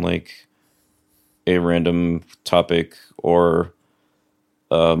based on like a random topic or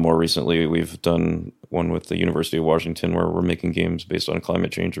more recently, we've done one with the University of Washington where we're making games based on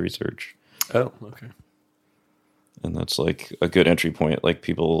climate change research. Oh, okay. And that's like a good entry point. Like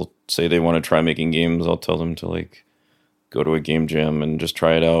people say they want to try making games, I'll tell them to like go to a game jam and just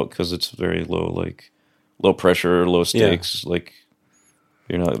try it out because it's very low pressure, low stakes. Yeah. Like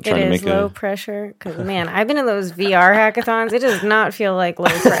you're not trying to make low pressure. Because man, I've been in those VR hackathons. It does not feel like low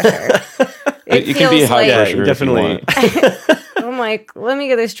pressure. It can be high pressure. Definitely. I'm like, let me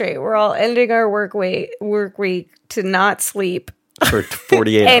get this straight. We're all ending our work week to not sleep for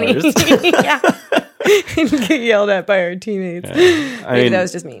 48 hours. Yeah. And get yelled at by our teammates. Yeah. Maybe that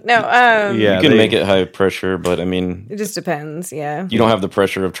was just me. No. You can make it high pressure, but I mean, it just depends. Yeah. You don't have the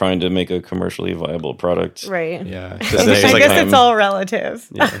pressure of trying to make a commercially viable product. Right. Yeah. I guess it's all relative.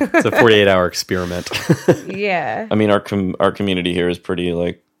 Yeah. It's a 48-hour experiment. Yeah. I mean, our community here is pretty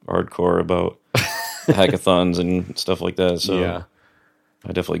like hardcore about hackathons and stuff like that. So yeah.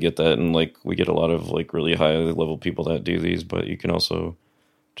 I definitely get that. And like, we get a lot of like really high level people that do these, but you can also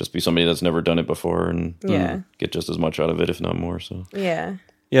just be somebody that's never done it before and get just as much out of it, if not more. So yeah,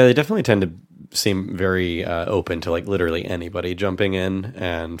 they definitely tend to seem very open to like literally anybody jumping in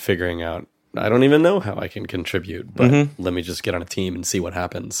and figuring out, I don't even know how I can contribute, but let me just get on a team and see what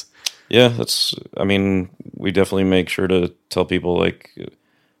happens. Yeah, I mean, we definitely make sure to tell people like,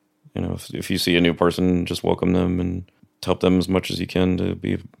 you know, if you see a new person, just welcome them and help them as much as you can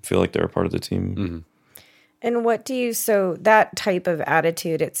to feel like they're a part of the team. Mm-hmm. And so that type of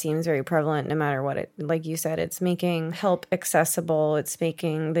attitude, it seems very prevalent no matter what it, like you said, it's making help accessible. It's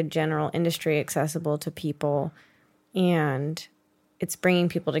making the general industry accessible to people, and it's bringing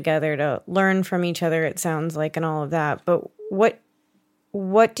people together to learn from each other, it sounds like, and all of that. But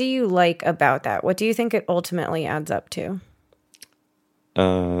what do you like about that? What do you think it ultimately adds up to?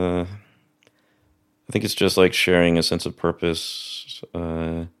 I think it's just like sharing a sense of purpose,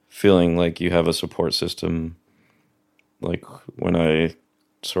 feeling like you have a support system. Like when I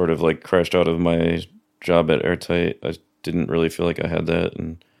sort of like crashed out of my job at Airtight, I didn't really feel like I had that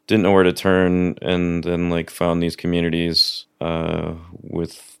and didn't know where to turn, and then like found these communities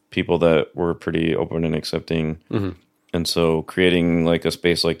with people that were pretty open and accepting. Mm-hmm. And so creating like a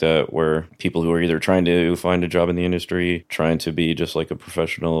space like that where people who are either trying to find a job in the industry, trying to be just like a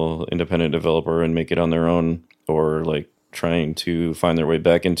professional independent developer and make it on their own, or like trying to find their way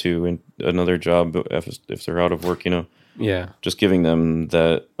back into another job if they're out of work, you know? Yeah. Just giving them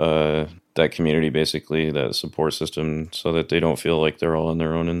that community, basically, that support system, so that they don't feel like they're all on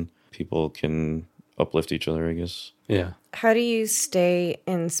their own and people can uplift each other, I guess. Yeah. How do you stay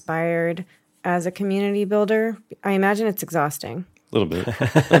inspired as a community builder? I imagine it's exhausting. A little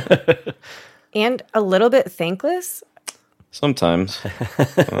bit. And a little bit thankless? Sometimes.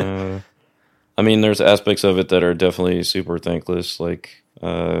 I mean, there's aspects of it that are definitely super thankless. Like,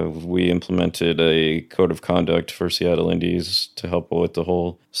 we implemented a code of conduct for Seattle Indies to help with the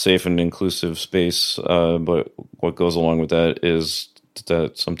whole safe and inclusive space. But what goes along with that is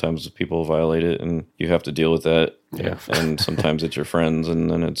that sometimes people violate it and you have to deal with that. Yeah. And sometimes it's your friends, and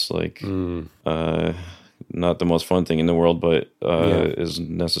then it's like not the most fun thing in the world, but is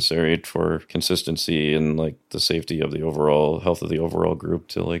necessary for consistency and like the safety of the overall health of the overall group,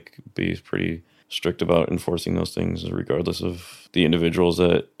 to like be pretty strict about enforcing those things regardless of the individuals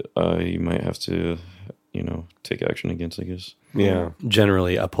that you might have to, you know, take action against, I guess. Yeah.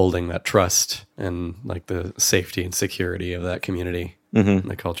 Generally upholding that trust and like the safety and security of that community and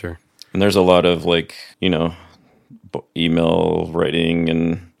the culture. And there's a lot of like, you know, email writing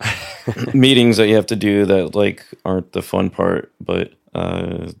and meetings that you have to do that like aren't the fun part, but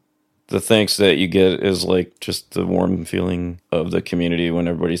the thanks that you get is like just the warm feeling of the community when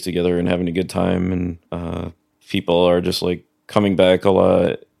everybody's together and having a good time, and people are just like coming back a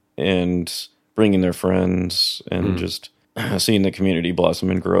lot and bringing their friends, and just seeing the community blossom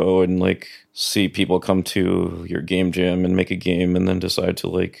and grow, and like see people come to your game jam and make a game and then decide to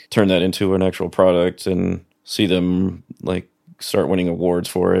like turn that into an actual product, and see them like start winning awards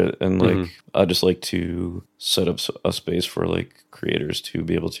for it. And like I just like to set up a space for like creators to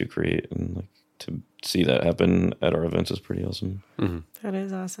be able to create, and like to see that happen at our events is pretty awesome. That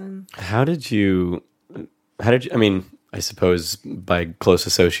is awesome. How did you I mean, I suppose by close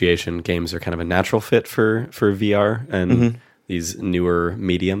association, games are kind of a natural fit for VR and these newer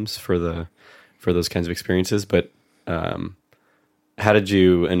mediums for those kinds of experiences, but how did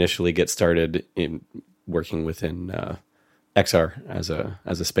you initially get started in working within XR as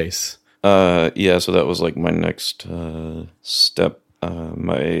a space? Yeah, so that was like my next step.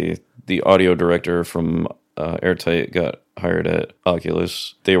 The audio director from Airtight got hired at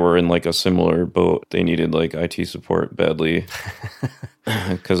Oculus, they were in like a similar boat. They needed like IT support badly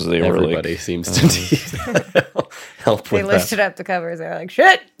because they were like... Everybody seems to need help with They lifted up the covers. They were like,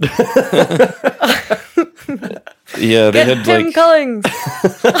 shit! Yeah, they Get had Tim like... Cullings!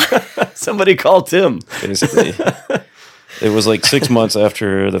 Somebody call Tim. Basically. It was like 6 months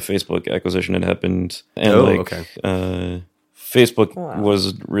after the Facebook acquisition had happened. And okay. Facebook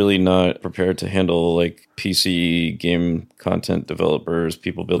was really not prepared to handle like PC game content developers,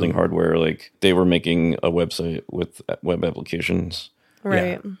 people building hardware. Like they were making a website with web applications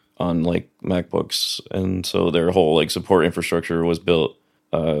Right. on like MacBooks. And so their whole like support infrastructure was built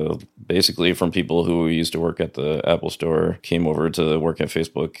basically from people who used to work at the Apple Store, came over to work at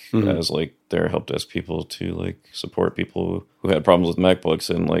Facebook as like their help desk people to like support people who had problems with MacBooks.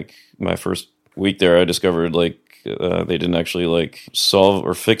 And like my first week there, I discovered like they didn't actually like solve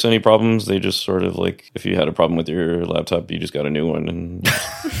or fix any problems. They just sort of like, if you had a problem with your laptop, you just got a new one. And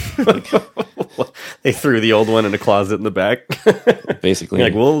they threw the old one in a closet in the back. Basically.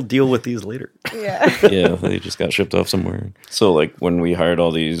 Like, we'll deal with these later. Yeah. Yeah, they just got shipped off somewhere. So like when we hired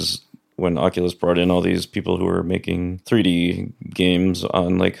all these, when Oculus brought in all these people who were making 3D games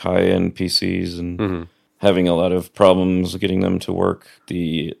on like high-end PCs and having a lot of problems getting them to work,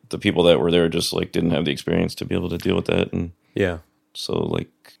 the people that were there just like didn't have the experience to be able to deal with that. And Yeah. so like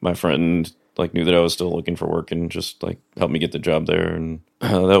my friend like knew that I was still looking for work and just like helped me get the job there. And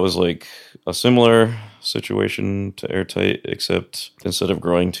that was like a similar situation to Airtight, except instead of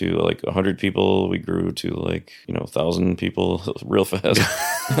growing to like 100 people, we grew to like, 1,000 people real fast.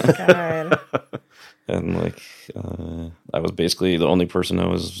 Oh, God. And like I was basically the only person. I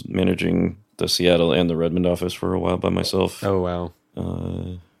was managing the Seattle and the Redmond office for a while by myself. Oh, wow.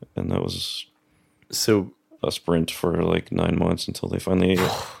 And that was So a sprint for like 9 months until they finally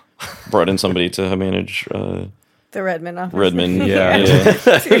brought in somebody to manage The Redmond office. Redmond. Yeah.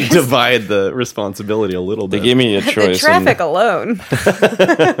 Yeah. divide the responsibility a little They bit. gave me a The choice. traffic alone.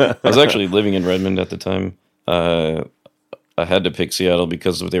 I was actually living in Redmond at the time. I had to pick Seattle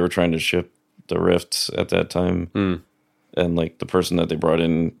because they were trying to ship the Rift at that time. And like the person that they brought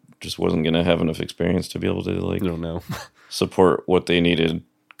in just wasn't going to have enough experience to be able to like I don't know. support what they needed.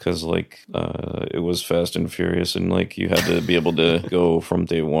 Because like it was fast and furious, and like you had to be able to go from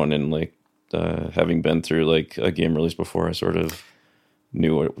day one. And like having been through like a game release before, I sort of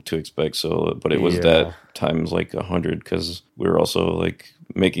knew what to expect. So, but it was that times like 100, because we were also like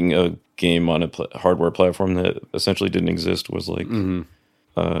making a game on a hardware platform that essentially didn't exist. Was like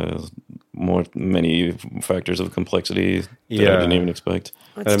many factors of complexity that I didn't even expect.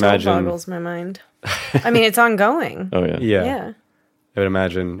 That still boggles my mind. I mean, it's ongoing. Oh yeah, Yeah. I would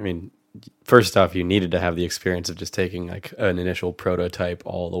imagine. I mean, first off, you needed to have the experience of just taking like an initial prototype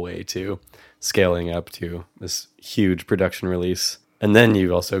all the way to scaling up to this huge production release. And then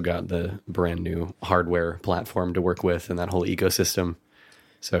you've also got the brand new hardware platform to work with and that whole ecosystem.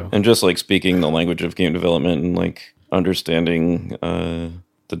 So, and just like speaking the language of game development and like understanding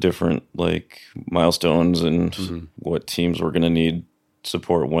the different like milestones and what teams were going to need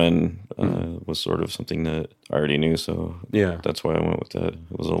support when was sort of something that I already knew. So yeah, that's why I went with that.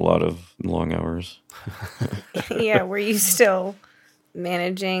 It was a lot of long hours. Yeah. Were you still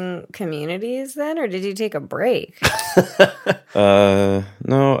managing communities then, or did you take a break? No,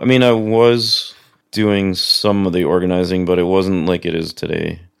 I mean, I was doing some of the organizing, but it wasn't like it is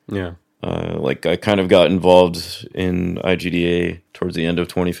today. Yeah. Like I kind of got involved in IGDA towards the end of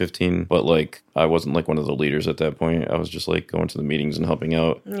 2015, but like I wasn't like one of the leaders at that point. I was just like going to the meetings and helping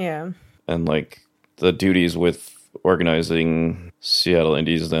out. Yeah. And like the duties with organizing Seattle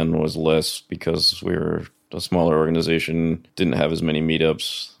Indies then was less because we were a smaller organization, didn't have as many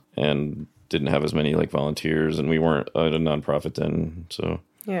meetups and didn't have as many like volunteers, and we weren't a nonprofit then. So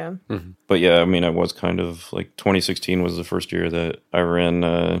yeah. But yeah, I mean, I was kind of like 2016 was the first year that I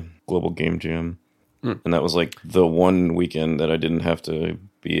ran Global Game Jam. And that was like the one weekend that I didn't have to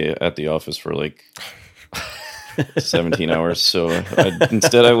be at the office for like 17 hours. So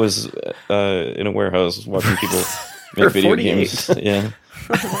instead I was in a warehouse watching people make video 48. games. Yeah.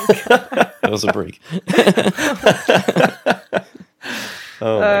 Oh my God. That was a break.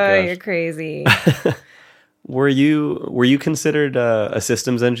 Oh my gosh. You're crazy. Were you considered a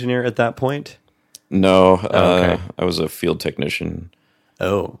systems engineer at that point? No, okay. I was a field technician.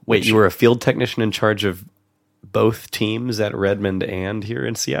 Oh, wait, you were a field technician in charge of both teams at Redmond and here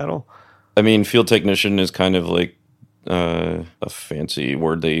in Seattle? I mean, field technician is kind of like a fancy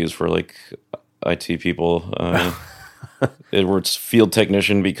word they use for like IT people. It's field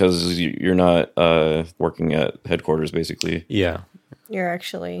technician because you're not working at headquarters, basically. Yeah. You're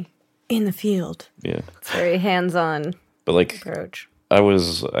actually in the field. Yeah. It's very hands-on. But like approach. I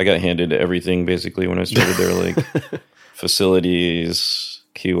got handed everything basically when I started there, like facilities,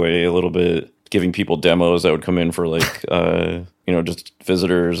 QA, a little bit, giving people demos that would come in for like, just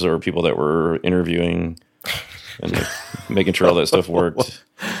visitors or people that were interviewing, and like making sure all that stuff worked.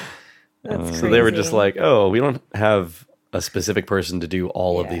 So they were just like, oh, we don't have a specific person to do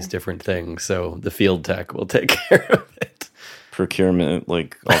all of these different things, so the field tech will take care of it. Procurement,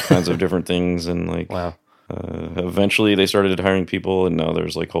 like all kinds of different things, and like wow. Eventually they started hiring people, and now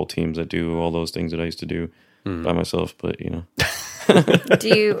there's like whole teams that do all those things that I used to do by myself. But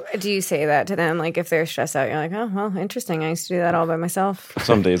do you say that to them, like if they're stressed out, you're like, oh well, interesting, I used to do that all by myself?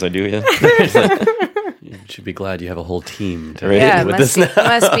 Some days I do. Yeah. You should be glad you have a whole team to Yeah, with this now.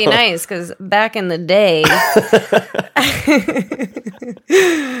 Must be nice, because back in the day.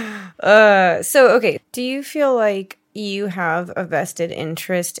 Okay, do you feel like you have a vested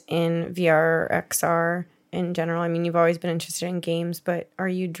interest in VR or XR in general? I mean, you've always been interested in games, but are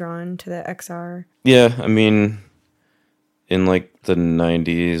you drawn to the XR? Yeah, I mean, in like the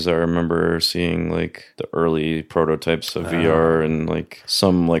 90s, I remember seeing like the early prototypes of VR and like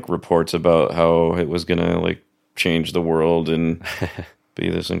some like reports about how it was gonna like change the world and be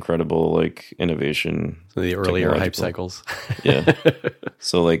this incredible like innovation. So the earlier hype cycles. Yeah.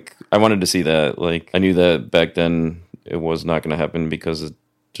 So like I wanted to see that. Like I knew that back then it was not going to happen because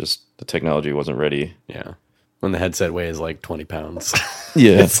the technology wasn't ready. Yeah. When the headset weighs like 20 pounds.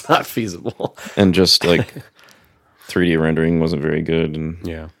 Yeah. It's not feasible. And just like 3D rendering wasn't very good,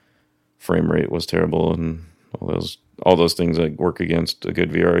 and frame rate was terrible, and all those things that work against a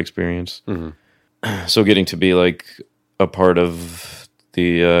good VR experience. Mm-hmm. So getting to be like a part of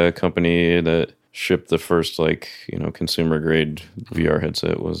the company that shipped the first like consumer grade VR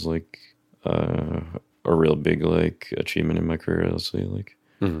headset was like a real big like achievement in my career, I'll say. Like,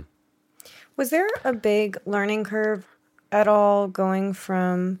 was there a big learning curve at all going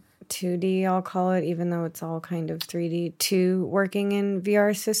from 2D, I'll call it, even though it's all kind of 3D, to working in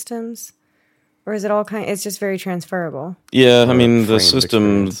VR systems? Or is it all it's just very transferable? Yeah, I mean, the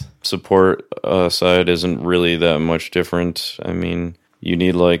system support side isn't really that much different. I mean, you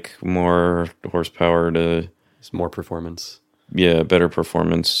need like more horsepower to... It's more performance. Yeah, better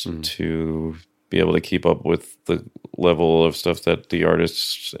performance to be able to keep up with the level of stuff that the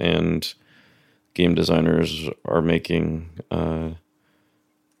artists and game designers are making.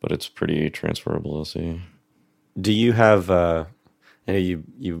 But it's pretty transferable, I'll say. Do you have... I know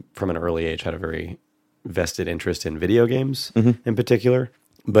you from an early age had a very vested interest in video games in particular,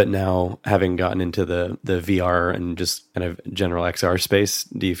 but now having gotten into the VR and just kind of general XR space,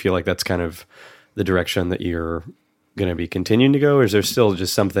 do you feel like that's kind of the direction that you're going to be continuing to go, or is there still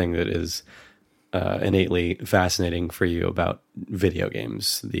just something that is innately fascinating for you about video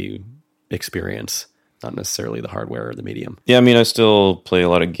games, the experience, not necessarily the hardware or the medium? Yeah, I mean, I still play a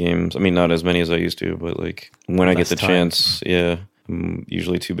lot of games. I mean, not as many as I used to, but like when I get the chance, I'm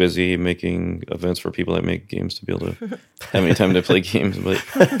usually too busy making events for people that make games to be able to have any time to play games. But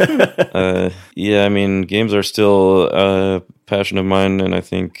I mean, games are still a passion of mine, and I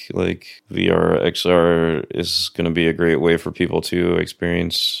think like VR, XR is going to be a great way for people to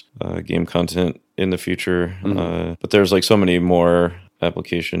experience game content in the future. But there's like so many more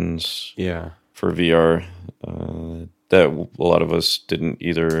applications for VR that a lot of us didn't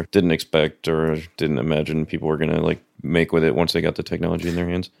expect or didn't imagine people were going to like make with it once they got the technology in their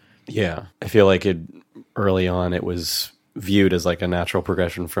hands. Yeah. I feel like early on it was viewed as like a natural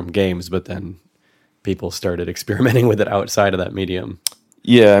progression from games, but then people started experimenting with it outside of that medium.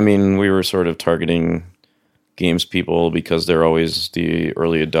 Yeah, I mean, we were sort of targeting games people because they're always the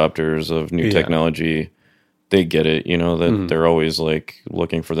early adopters of new technology. They get it, that they're always like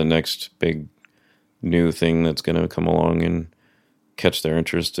looking for the next big new thing that's going to come along and catch their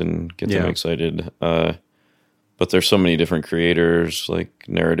interest and get them excited. But there's so many different creators, like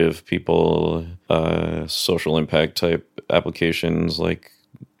narrative people, social impact type applications. Like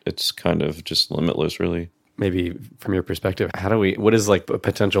it's kind of just limitless, really. Maybe from your perspective, what is like a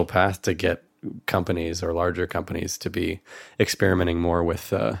potential path to get companies or larger companies to be experimenting more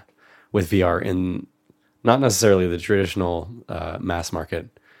with VR in not necessarily the traditional mass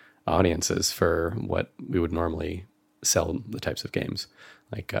market audiences for what we would normally sell the types of games,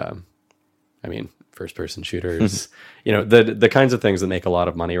 like first person shooters, the kinds of things that make a lot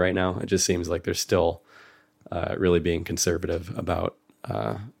of money right now. It just seems like they're still really being conservative about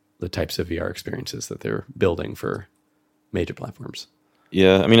the types of VR experiences that they're building for major platforms.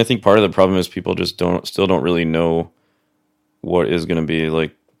 Yeah, I mean, I think part of the problem is people just still don't really know what is going to be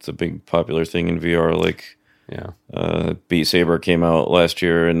like the big popular thing in VR. Like, Beat Saber came out last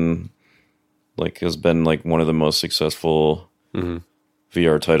year, and like has been like one of the most successful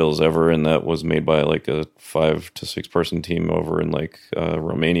VR titles ever, and that was made by like a 5 to 6 person team over in like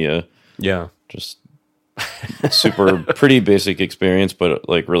Romania. Yeah, just super pretty basic experience, but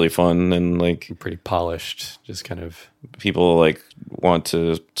like really fun and like pretty polished. Just kind of people like want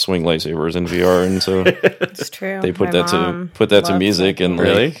to swing lightsabers in VR, and so it's true. They put that to music and like,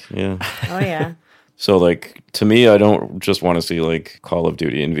 really, yeah. Oh yeah. So like to me, I don't just want to see like Call of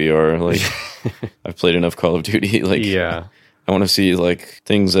Duty in VR. Like I've played enough Call of Duty. Like yeah, I want to see like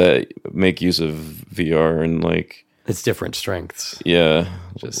things that make use of VR and like. It's different strengths. Yeah.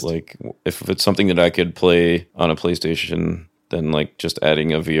 Just like if it's something that I could play on a PlayStation, then like just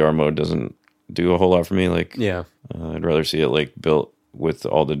adding a VR mode doesn't do a whole lot for me. Like, yeah, I'd rather see it like built with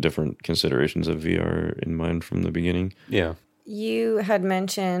all the different considerations of VR in mind from the beginning. Yeah. You had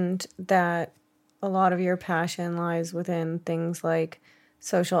mentioned that a lot of your passion lies within things like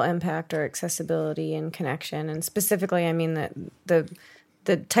social impact or accessibility and connection. And specifically, I mean that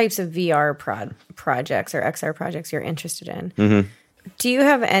the types of VR projects or XR projects you're interested in. Mm-hmm. Do you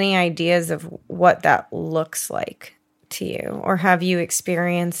have any ideas of what that looks like to you? Or have you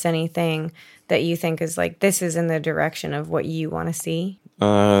experienced anything that you think is like, this is in the direction of what you want to see?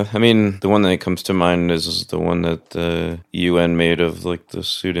 I mean, the one that comes to mind is the one that the UN made of like the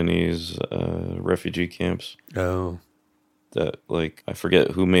Sudanese refugee camps. Oh. That like I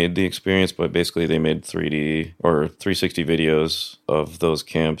forget who made the experience, but basically they made 3D or 360 videos of those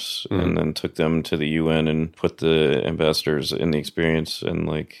camps and then took them to the UN and put the ambassadors in the experience and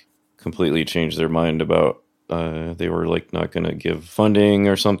like completely changed their mind about they were like not going to give funding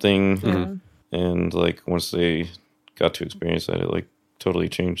or something, and like once they got to experience that, it like totally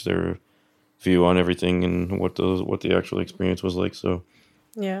changed their view on everything and what the actual experience was like. So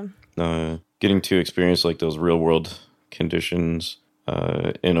yeah, getting to experience like those real world conditions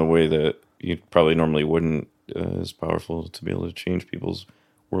in a way that you probably normally wouldn't is powerful to be able to change people's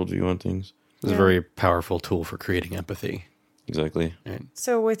worldview on things. It's a very powerful tool for creating empathy. Exactly. Right.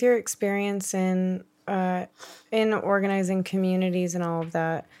 So with your experience in organizing communities and all of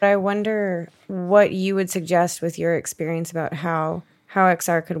that, I wonder what you would suggest with your experience about how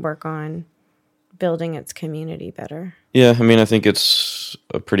XR could work on building its community better. Yeah, I mean, I think it's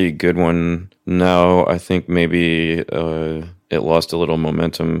a pretty good one now. I think maybe it lost a little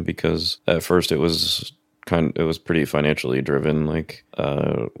momentum because at first it was pretty financially driven. Like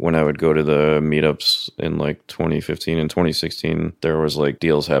when I would go to the meetups in like 2015 and 2016, there was like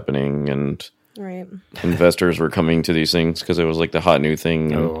deals happening and right. investors were coming to these things because it was like the hot new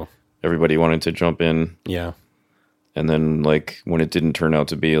thing. And everybody wanted to jump in. Yeah. And then like when it didn't turn out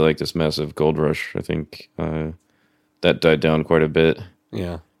to be like this massive gold rush, I think that died down quite a bit.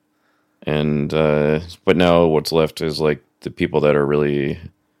 Yeah. And but now what's left is like the people that are really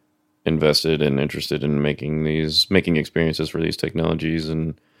invested and interested in making experiences for these technologies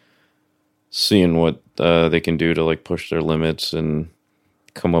and seeing what they can do to like push their limits and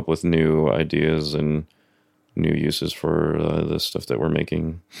come up with new ideas and new uses for the stuff that we're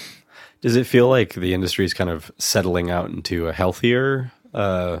making. Does it feel like the industry is kind of settling out into a healthier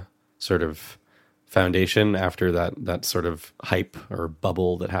sort of foundation after that sort of hype or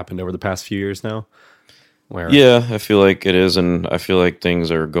bubble that happened over the past few years now? Yeah, I feel like it is, and I feel like things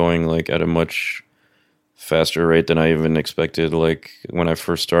are going like at a much faster rate than I even expected. Like when I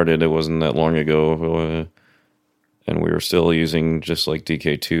first started, it wasn't that long ago, and we were still using just like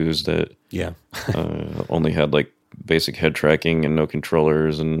DK2s that only had like basic head tracking and no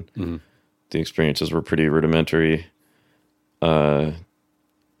controllers, and the experiences were pretty rudimentary.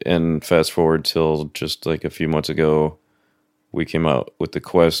 And fast forward till just like a few months ago, we came out with the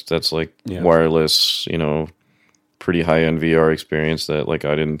Quest that's like wireless, pretty high-end VR experience that like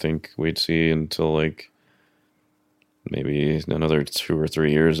I didn't think we'd see until like maybe another 2 or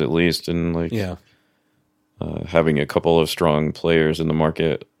 3 years at least. And like having a couple of strong players in the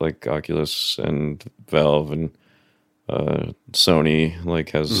market like Oculus and Valve and Sony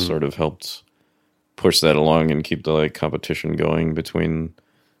like has sort of helped push that along and keep the like competition going between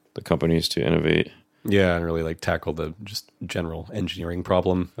the companies to innovate. Yeah, and really like tackle the just general engineering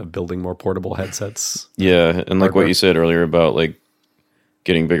problem of building more portable headsets. Yeah, and like what you said earlier about like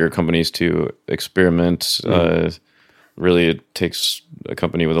getting bigger companies to experiment, really it takes a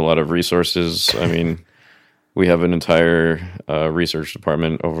company with a lot of resources. I mean, we have an entire research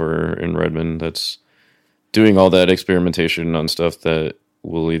department over in Redmond that's doing all that experimentation on stuff that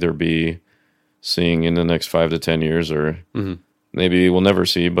we'll either be seeing in the next 5 to 10 years or maybe we'll never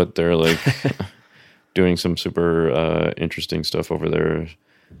see, but they're like doing some super interesting stuff over there,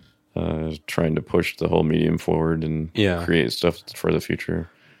 trying to push the whole medium forward and create stuff for the future.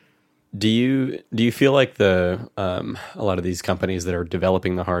 Do you feel like a lot of these companies that are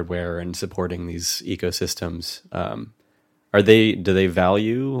developing the hardware and supporting these ecosystems, do they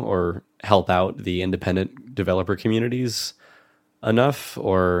value or help out the independent developer communities enough,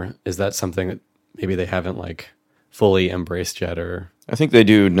 or is that something that maybe they haven't like fully embraced yet? Or I think they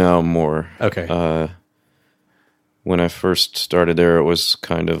do now more. Okay. When I first started there, it was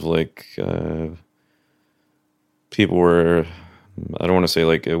kind of like people were, I don't want to say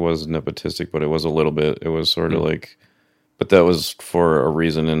like it was nepotistic, but it was a little bit. It was sort of like, but that was for a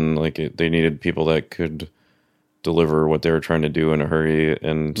reason, and like they needed people that could deliver what they were trying to do in a hurry,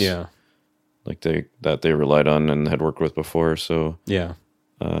 and like they relied on and had worked with before. So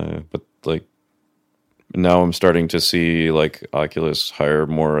but like now I'm starting to see like Oculus hire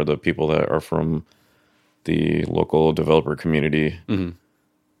more of the people that are from the local developer community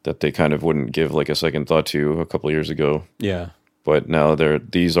that they kind of wouldn't give like a second thought to a couple of years ago. Yeah. But now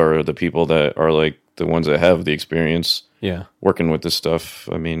these are the people that are like the ones that have the experience working with this stuff.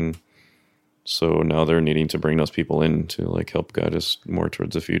 I mean, so now they're needing to bring those people in to like help guide us more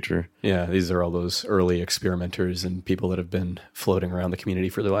towards the future. Yeah, these are all those early experimenters and people that have been floating around the community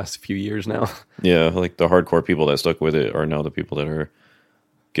for the last few years now. Yeah, like the hardcore people that stuck with it are now the people that are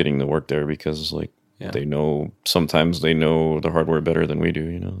getting the work there because like sometimes they know the hardware better than we do,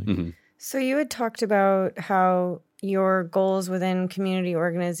 you know. So you had talked about how your goals within community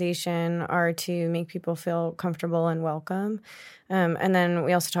organization are to make people feel comfortable and welcome. And then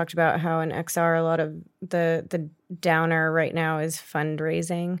we also talked about how in XR, a lot of the downer right now is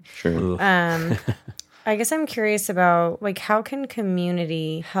fundraising. Sure. I guess I'm curious about like how can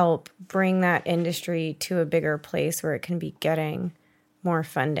community help bring that industry to a bigger place where it can be getting more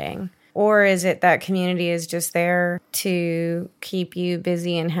funding? Or is it that community is just there to keep you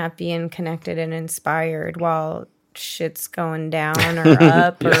busy and happy and connected and inspired while shit's going down or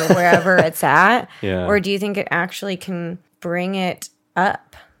up or wherever it's at? Yeah. Or do you think it actually can bring it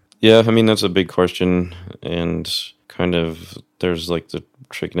up? Yeah, I mean, that's a big question. And kind of there's like the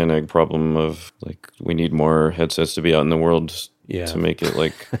chicken and egg problem of like we need more headsets to be out in the world to make it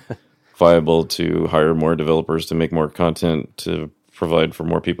like viable to hire more developers to make more content to provide for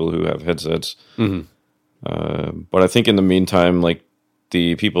more people who have headsets. But I think in the meantime, like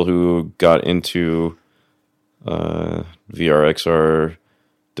the people who got into VR XR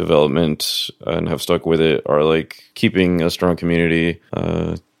development and have stuck with it are like keeping a strong community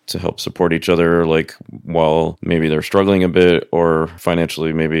to help support each other, like while maybe they're struggling a bit or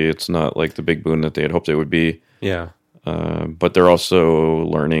financially maybe it's not like the big boon that they had hoped it would be. Yeah. But they're also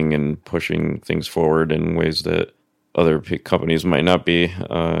learning and pushing things forward in ways that other companies might not be.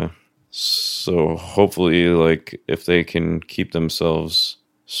 So hopefully, like if they can keep themselves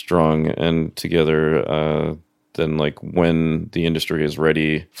strong and together, then like when the industry is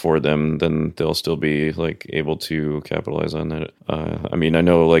ready for them, then they'll still be like able to capitalize on that. I mean, I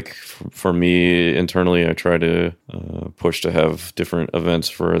know like for me internally, I try to push to have different events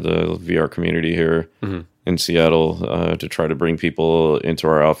for the VR community here in Seattle to try to bring people into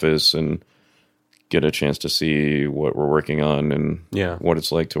our office and get a chance to see what we're working on and what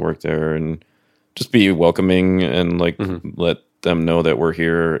it's like to work there and just be welcoming and like let them know that we're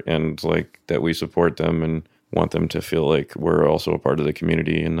here and like that we support them and want them to feel like we're also a part of the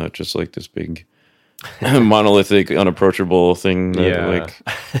community and not just like this big monolithic unapproachable thing that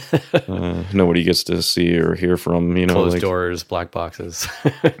like nobody gets to see or hear from, you know, closed like, doors, black boxes.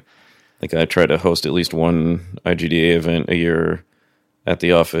 Like I try to host at least one IGDA event a year at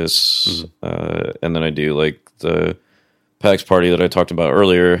the office, and then I do like the PAX party that I talked about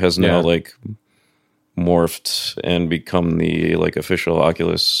earlier has now like morphed and become the like official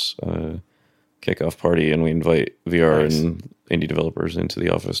Oculus kickoff party, and we invite VR and indie developers into the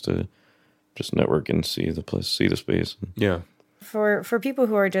office to just network and see the place, see the space. Yeah. For people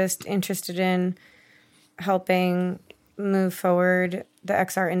who are just interested in helping move forward the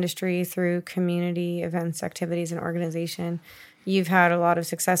XR industry through community events, activities, and organization, you've had a lot of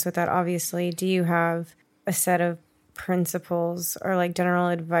success with that, obviously. Do you have a set of principles or like general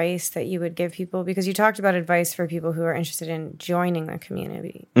advice that you would give people? Because you talked about advice for people who are interested in joining the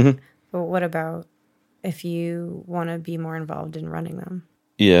community. But what about if you want to be more involved in running them?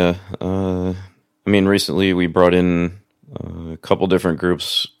 Yeah. I mean, recently we brought in a couple different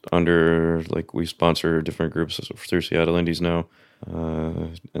groups under, like we sponsor different groups through Seattle Indies now.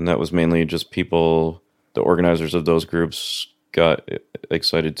 And that was mainly just people, the organizers of those groups got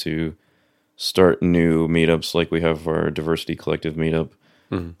excited to start new meetups. Like we have our Diversity Collective meetup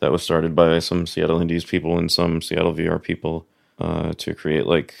that was started by some Seattle Indies people and some Seattle VR people to create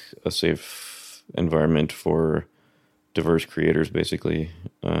like a safe environment for diverse creators, basically.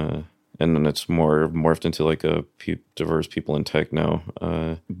 and then it's more morphed into like a diverse people in tech now.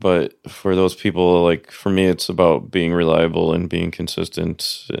 But for those people, like for me, it's about being reliable and being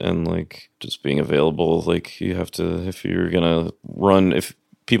consistent and like just being available. Like you have to, if you're gonna run, if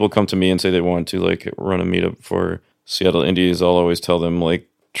people come to me and say they want to like run a meetup for Seattle Indies, I'll always tell them like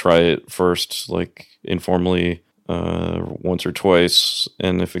try it first, like informally, once or twice,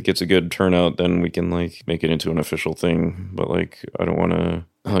 and if it gets a good turnout, then we can like make it into an official thing. But like I don't want to,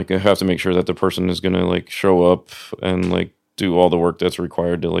 like I have to make sure that the person is gonna like show up and like do all the work that's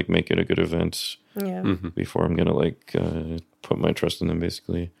required to like make it a good event before I'm gonna like put my trust in them,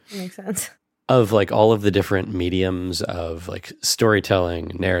 basically. Makes sense. Of like all of the different mediums of like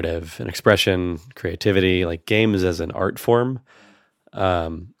storytelling, narrative and expression, creativity, like games as an art form,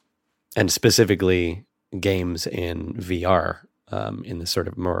 and specifically games in VR, in this sort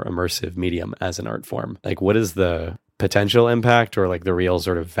of more immersive medium as an art form. Like what is the potential impact or like the real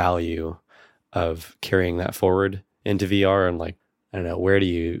sort of value of carrying that forward into VR? And like, I don't know, where do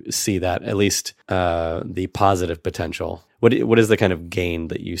you see that, at least the positive potential? What is the kind of gain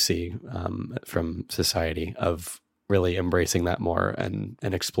that you see from society of really embracing that more and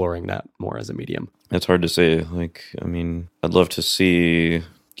exploring that more as a medium? It's hard to say. Like, I mean, I'd love to see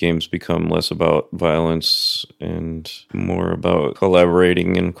games become less about violence and more about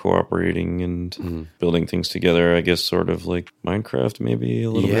collaborating and cooperating and building things together. I guess sort of like Minecraft, maybe a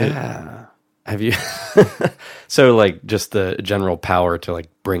little bit. Yeah. Have you? So like just the general power to like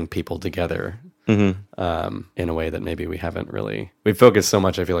bring people together in a way that maybe we haven't really. We've focused so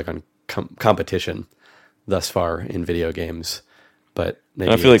much, I feel like, on competition thus far in video games. But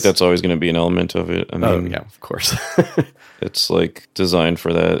maybe I feel like that's always going to be an element of it. I mean, yeah, of course. It's like designed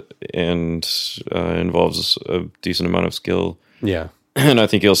for that and involves a decent amount of skill. Yeah. And I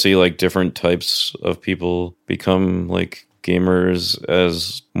think you'll see like different types of people become like gamers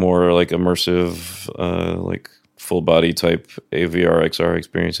as more like immersive, like full body type AVR XR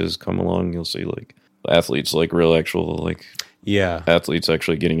experiences come along. You'll see like athletes, like real actual like athletes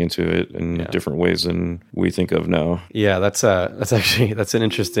actually getting into it in different ways than we think of now. Yeah, that's an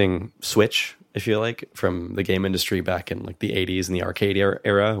interesting switch, I feel like, from the game industry back in like the 80s and the arcade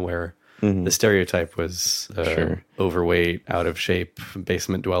era where the stereotype was overweight, out of shape,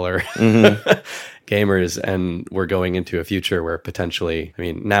 basement dweller gamers, and we're going into a future where potentially, I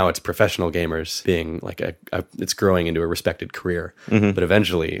mean, now it's professional gamers being like it's growing into a respected career, but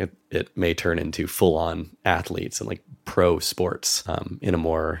eventually it may turn into full-on athletes and like pro sports in a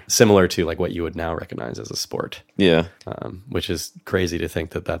more similar to like what you would now recognize as a sport. Yeah. Which is crazy to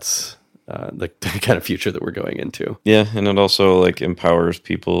think that that's the kind of future that we're going into. Yeah, and it also like empowers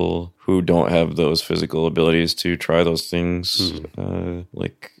people who don't have those physical abilities to try those things.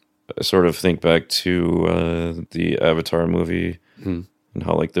 Like I sort of think back to the Avatar movie and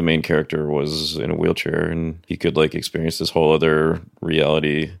how like the main character was in a wheelchair and he could like experience this whole other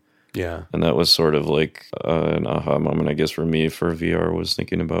reality. Yeah. And that was sort of like an aha moment, I guess, for me for VR, was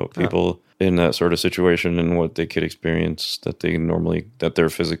thinking about people in that sort of situation and what they could experience that they normally, that their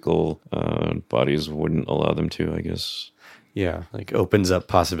physical bodies wouldn't allow them to, I guess. Yeah, like opens up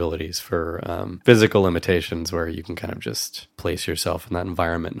possibilities for physical limitations where you can kind of just place yourself in that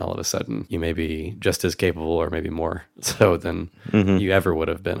environment and all of a sudden you may be just as capable or maybe more so than you ever would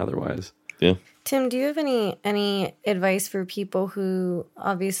have been otherwise. Yeah. Tim, do you have any advice for people who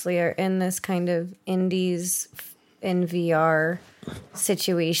obviously are in this kind of indies in VR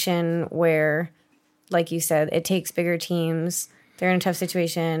situation where, like you said, it takes bigger teams, they're in a tough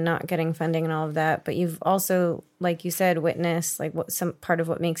situation, not getting funding and all of that, but you've also, like you said, witnessed like what some part of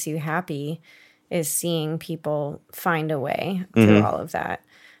what makes you happy is seeing people find a way through all of that.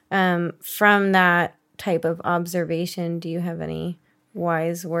 From that type of observation, do you have any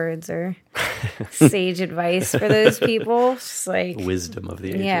wise words or sage advice for those people? Just like wisdom of the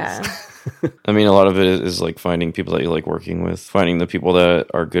ages. Yeah. I mean, a lot of it is like finding people that you like working with, finding the people that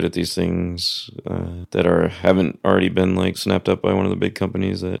are good at these things, that haven't already been like snapped up by one of the big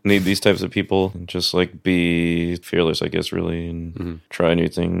companies that need these types of people. And just like be fearless, I guess, really, and try new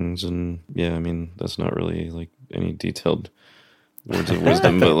things. And yeah, I mean, that's not really like any detailed words of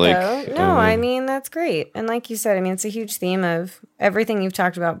wisdom, but like no, I mean, that's great. And like you said, I mean, it's a huge theme of everything you've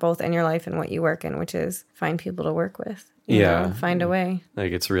talked about both in your life and what you work in, which is find people to work with. You know, find a way.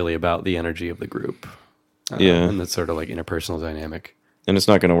 Like it's really about the energy of the group. And that's sort of like interpersonal dynamic. And it's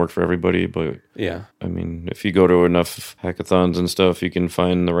not going to work for everybody, but yeah, I mean, if you go to enough hackathons and stuff, you can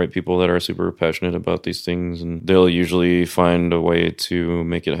find the right people that are super passionate about these things, and they'll usually find a way to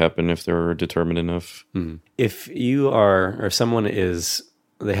make it happen if they're determined enough. If you are, or someone is,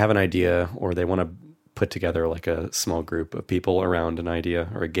 they have an idea or they want to put together like a small group of people around an idea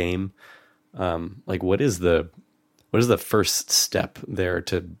or a game, like what is the first step there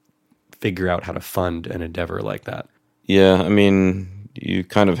to figure out how to fund an endeavor like that? Yeah, I mean, you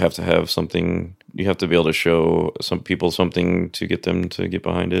kind of have to have something. You have to be able to show some people something to get them to get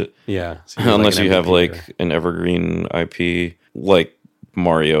behind it. Yeah. So unless you have like an evergreen IP like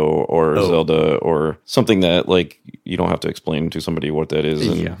Mario or Zelda or something that like you don't have to explain to somebody what that is,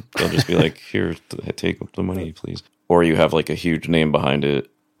 and they'll just be like, here, take the money, please. Or you have like a huge name behind it,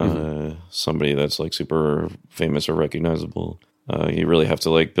 somebody that's like super famous or recognizable. You really have to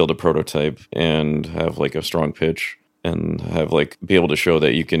like build a prototype and have like a strong pitch and have like be able to show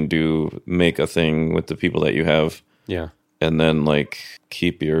that you can make a thing with the people that you have. Yeah. And then like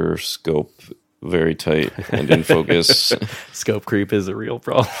keep your scope very tight and in focus. Scope creep is a real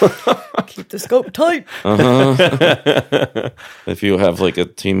problem. Keep the scope tight. If you have like a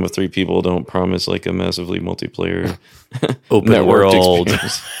team of 3 people, don't promise like a massively multiplayer open world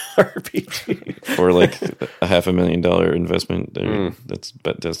RPG or like a $500,000 investment there. That's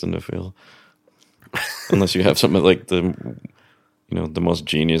destined to fail. Unless you have something like the most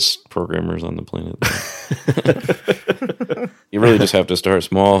genius programmers on the planet. You really just have to start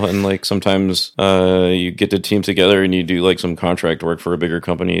small, and like sometimes you get the team together and you do like some contract work for a bigger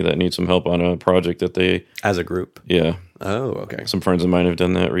company that needs some help on a project that they as a group. Yeah. Oh, okay. Some friends of mine have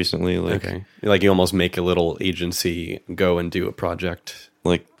done that recently. Like, okay. Like you almost make a little agency go and do a project.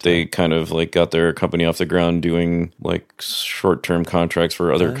 Like they kind of like got their company off the ground doing like short-term contracts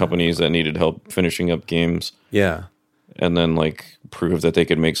for other companies that needed help finishing up games. Yeah. And then like proved that they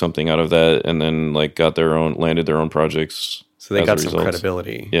could make something out of that, and then like landed their own projects. So they got some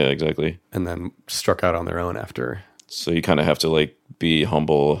credibility. Yeah, exactly. And then struck out on their own after. So you kind of have to like be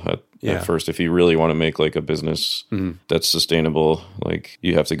humble at first. If you really want to make like a business that's sustainable, like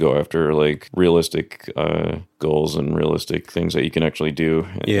you have to go after like realistic goals and realistic things that you can actually do.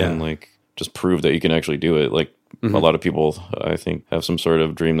 And like just prove that you can actually do it. Like a lot of people, I think, have some sort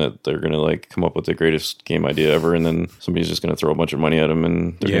of dream that they're going to like come up with the greatest game idea ever, and then somebody's just going to throw a bunch of money at them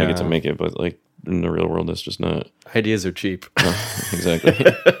and they're going to get to make it. But like in the real world, that's just not. Ideas are cheap. Exactly.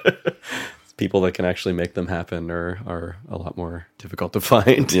 People that can actually make them happen are a lot more difficult to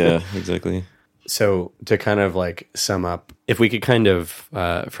find. Yeah, exactly. So to kind of like sum up, if we could kind of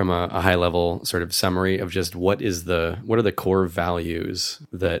from a high level sort of summary of just what are the core values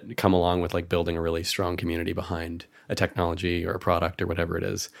that come along with like building a really strong community behind a technology or a product or whatever it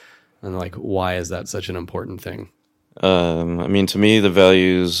is, and like why is that such an important thing? I mean, to me, the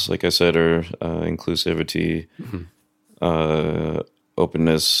values, like I said, are inclusivity,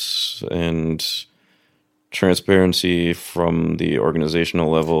 openness, and transparency from the organizational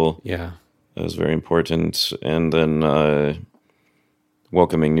level. Yeah. Is very important. And then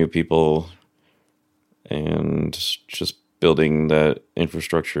welcoming new people and just building that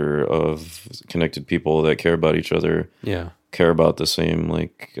infrastructure of connected people that care about each other. Yeah. Care about the same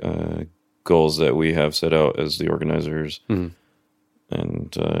like goals that we have set out as the organizers.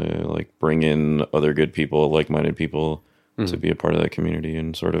 And like bring in other good people, like-minded people to be a part of that community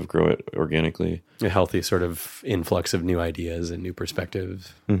and sort of grow it organically. A healthy sort of influx of new ideas and new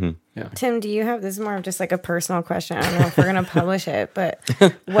perspectives. Yeah. Tim, do you have, this is more of just like a personal question. I don't know if we're going to publish it, but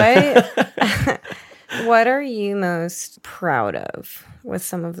what are you most proud of with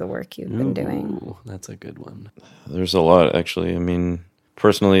some of the work you've been doing? That's a good one. There's a lot, actually. I mean,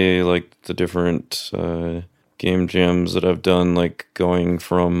 personally, like the different game jams that I've done, like going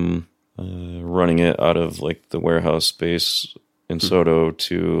from running it out of like the warehouse space in Soto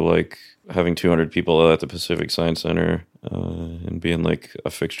to like having 200 people at the Pacific Science Center and being like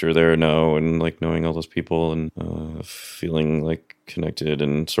a fixture there now, and like knowing all those people and feeling like connected,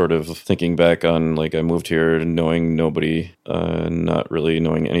 and sort of thinking back on like I moved here knowing nobody, not really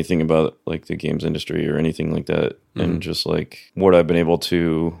knowing anything about like the games industry or anything like that, and just like what I've been able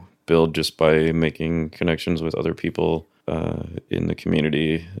to build just by making connections with other people in the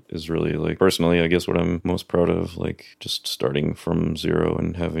community is really like personally, I guess, what I'm most proud of, like just starting from zero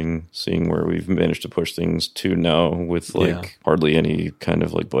and seeing where we've managed to push things to now with like hardly any kind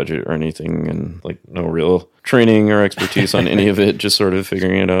of like budget or anything, and like no real training or expertise on any of it, just sort of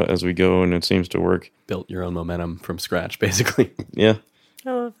figuring it out as we go, and it seems to work. Built your own momentum from scratch, basically. Yeah.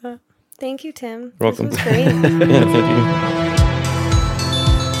 I love that. Thank you, Tim. You're welcome. This was great. Yeah, thank you.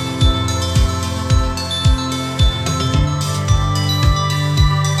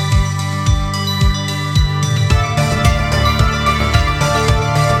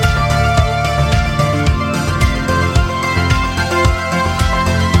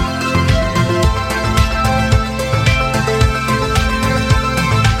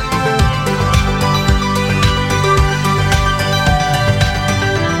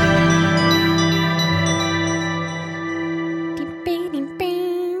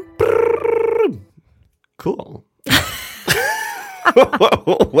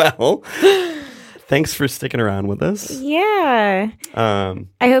 Well, thanks for sticking around with us. Yeah. I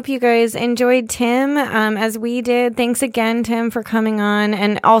hope you guys enjoyed Tim as we did. Thanks again, Tim, for coming on.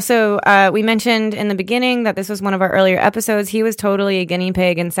 And also, we mentioned in the beginning that this was one of our earlier episodes. He was totally a guinea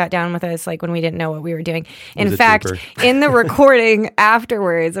pig and sat down with us like when we didn't know what we were doing. In fact, in the recording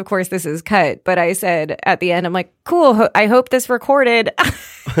afterwards, of course, this is cut, but I said at the end, I'm like, cool, I hope this recorded.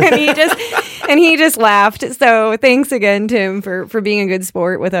 and he just laughed. So thanks again, Tim, for being a good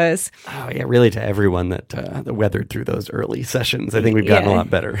sport with us. Oh, yeah, really to everyone that weathered through those early sessions. I think we've gotten a lot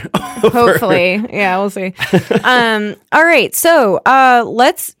better. Hopefully. Yeah, we'll see. All right. So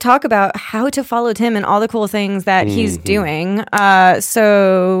let's talk about how to follow Tim and all the cool things that he's doing.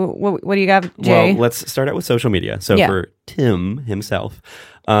 So what do you got, Jay? Well, let's start out with social media. So for Tim himself,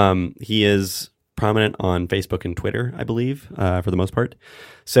 he is prominent on Facebook and Twitter, I believe, for the most part.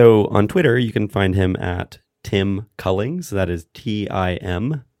 So on Twitter, you can find him at Tim Cullings. That is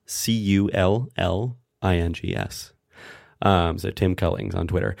TimCullings. So Tim Cullings on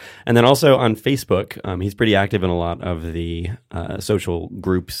Twitter. And then also on Facebook, he's pretty active in a lot of the social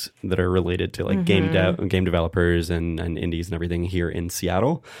groups that are related to like game developers and indies and everything here in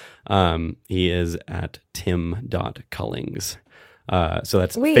Seattle. He is at tim.cullings. So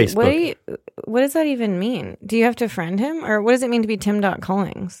that's Facebook. What does that even mean? Do you have to friend him? Or what does it mean to be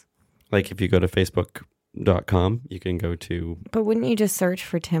tim.cullings? Like if you go to facebook.com, you can go to... But wouldn't you just search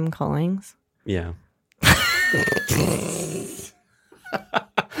for Tim Cullings? Yeah.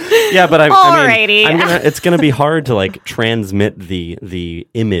 Yeah, but it's going to be hard to like transmit the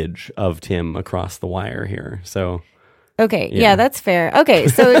image of Tim across the wire here. So... Okay, yeah, that's fair. Okay,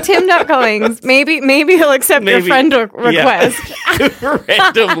 so Tim.Cullings, maybe he'll accept your friend request. Yeah.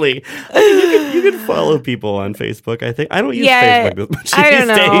 Randomly. You can follow people on Facebook, I think. I don't use Facebook that much these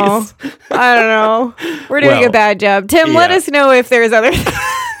days. I don't know. We're doing a bad job. Tim, let us know if there's other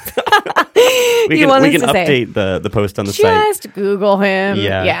we can update the post on the site. Just Google him.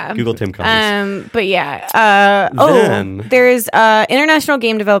 Yeah. Google Tim Cullings. But there's International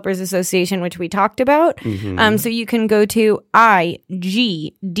Game Developers Association, which we talked about. So you can go to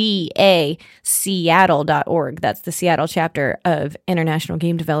IGDASeattle.org. That's the Seattle chapter of International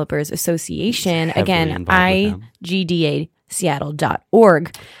Game Developers Association. Again, IGDA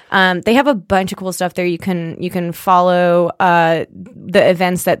Seattle.org. They have a bunch of cool stuff there. You can follow the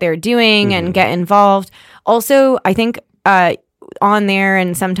events that they're doing and get involved. Also, I think on there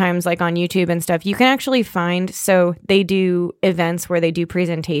and sometimes like on YouTube and stuff, you can actually find, so they do events where they do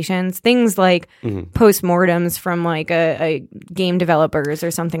presentations, things like postmortems from like a game developers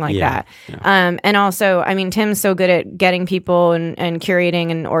or something like that. Yeah. And also, I mean, Tim's so good at getting people and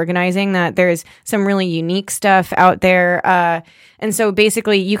curating and organizing that there's some really unique stuff out there. And so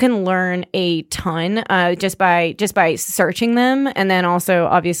basically you can learn a ton just by searching them. And then also,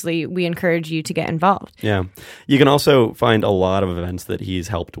 obviously, we encourage you to get involved. Yeah. You can also find a lot of events that he's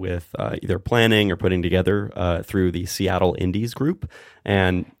helped with either planning or putting together through the Seattle Indies group.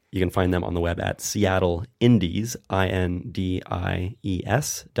 And you can find them on the web at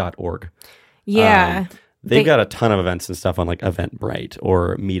seattleindies.org. Yeah. They've got a ton of events and stuff on like Eventbrite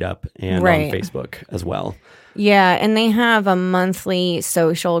or Meetup and on Facebook as well. Yeah, and they have a monthly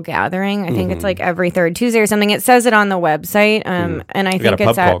social gathering. I think it's like every third Tuesday or something. It says it on the website. And I think got a it's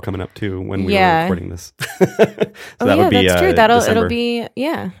pub call coming up too when we were recording this. That's true. December.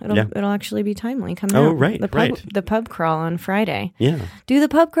 It'll actually be timely coming out. Oh, right, the pub crawl on Friday. Yeah. Do the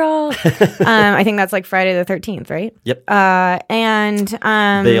pub crawl. I think that's like Friday the 13th, right? Yep. And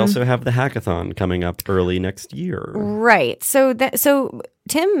they also have the hackathon coming up early next year. Right. So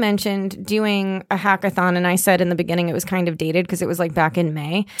Tim mentioned doing a hackathon, and I said in the beginning it was kind of dated because it was like back in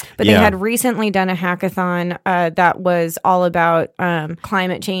May. But they had recently done a hackathon that was all about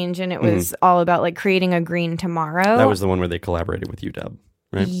climate change, and it was all about like creating a green tomorrow. That was the one where they collaborated with UW,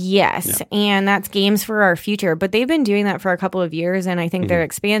 right? Yes, and that's Games for Our Future. But they've been doing that for a couple of years, and I think they're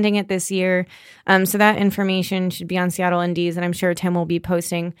expanding it this year. So that information should be on Seattle Indies, and I'm sure Tim will be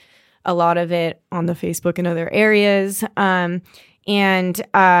posting a lot of it on the Facebook and other areas. And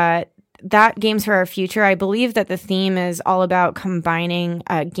that Games for Our Future, I believe that the theme is all about combining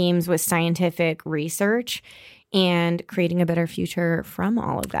games with scientific research and creating a better future from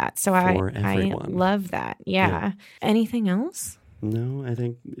all of that. So I love that. Yeah. Anything else? No, I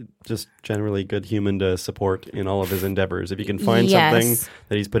think just generally good human to support in all of his endeavors. If you can find something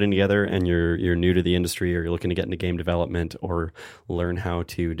that he's putting together and you're new to the industry or you're looking to get into game development or learn how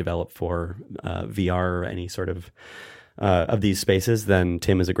to develop for VR or any sort of these spaces, then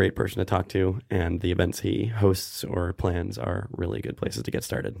Tim is a great person to talk to, and the events he hosts or plans are really good places to get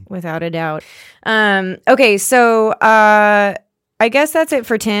started. Without a doubt. Okay, so I guess that's it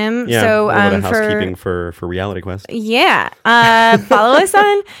for Tim. Yeah, so a little bit of housekeeping for Reality Quest. Yeah. Follow us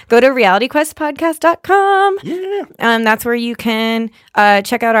go to realityquestpodcast.com. Yeah. That's where you can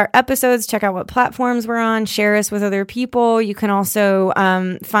check out our episodes, check out what platforms we're on, share us with other people. You can also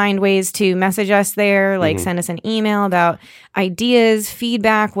find ways to message us there, like send us an email about ideas,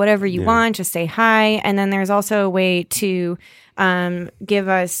 feedback, whatever you want. Just say hi. And then there's also a way to give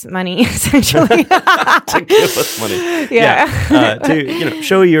us money, essentially. To give us money. Yeah. To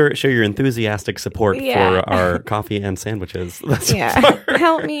show your enthusiastic support for our coffee and sandwiches. That's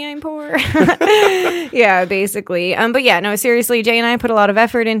Help me, I'm poor. Yeah, basically. But yeah, no, seriously, Jay and I put a lot of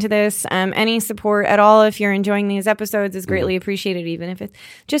effort into this. Any support at all, if you're enjoying these episodes, is greatly appreciated, even if it's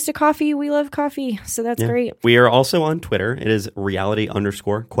just a coffee. We love coffee, so that's great. We are also on Twitter. It is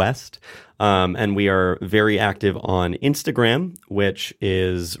reality_quest. And we are very active on Instagram, which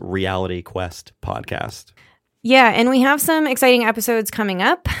is Reality Quest Podcast. Yeah, and we have some exciting episodes coming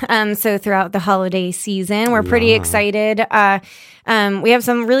up. So throughout the holiday season, we're pretty excited. We have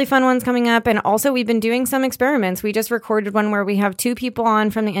some really fun ones coming up. And also, we've been doing some experiments. We just recorded one where we have 2 people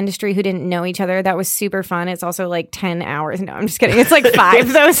on from the industry who didn't know each other. That was super fun. It's also like 10 hours. No, I'm just kidding. It's like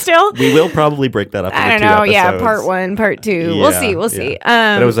 5 though still. We will probably break that up into 2 I don't know. episodes. Yeah, part 1, part 2. We'll see.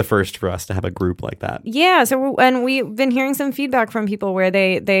 But it was a first for us to have a group like that. Yeah. So, and we've been hearing some feedback from people where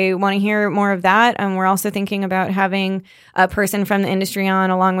they want to hear more of that. And we're also thinking about having a person from the industry on,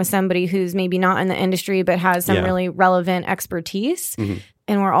 along with somebody who's maybe not in the industry but has some really relevant expertise.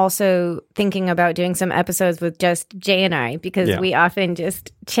 And we're also thinking about doing some episodes with just Jay and I, because we often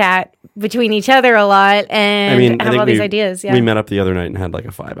just chat between each other a lot and have all these ideas. Yeah. We met up the other night and had like a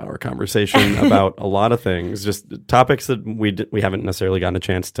 5-hour conversation about a lot of things, just topics that we haven't necessarily gotten a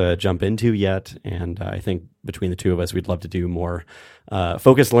chance to jump into yet. And I think between the 2 of us, we'd love to do more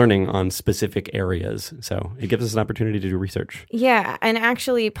focused learning on specific areas. So it gives us an opportunity to do research. Yeah. And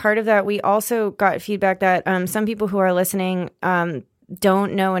actually, part of that, we also got feedback that some people who are listening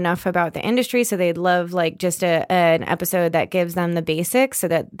don't know enough about the industry, so they'd love like just an episode that gives them the basics so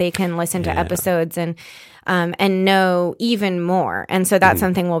that they can listen to episodes and know even more. And so that's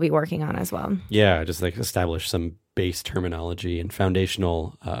something we'll be working on as well. Yeah, just like establish some base terminology and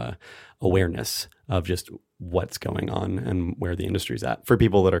foundational awareness of just what's going on and where the industry's at for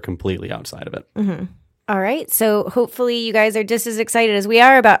people that are completely outside of it. All right. So hopefully you guys are just as excited as we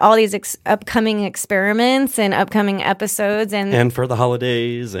are about all these upcoming experiments and upcoming episodes. And for the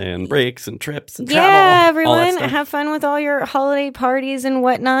holidays and breaks and trips and travel. Yeah, everyone. Have fun with all your holiday parties and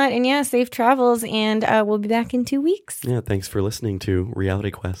whatnot. And safe travels. And we'll be back in 2 weeks. Yeah, thanks for listening to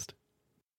Reality Quest.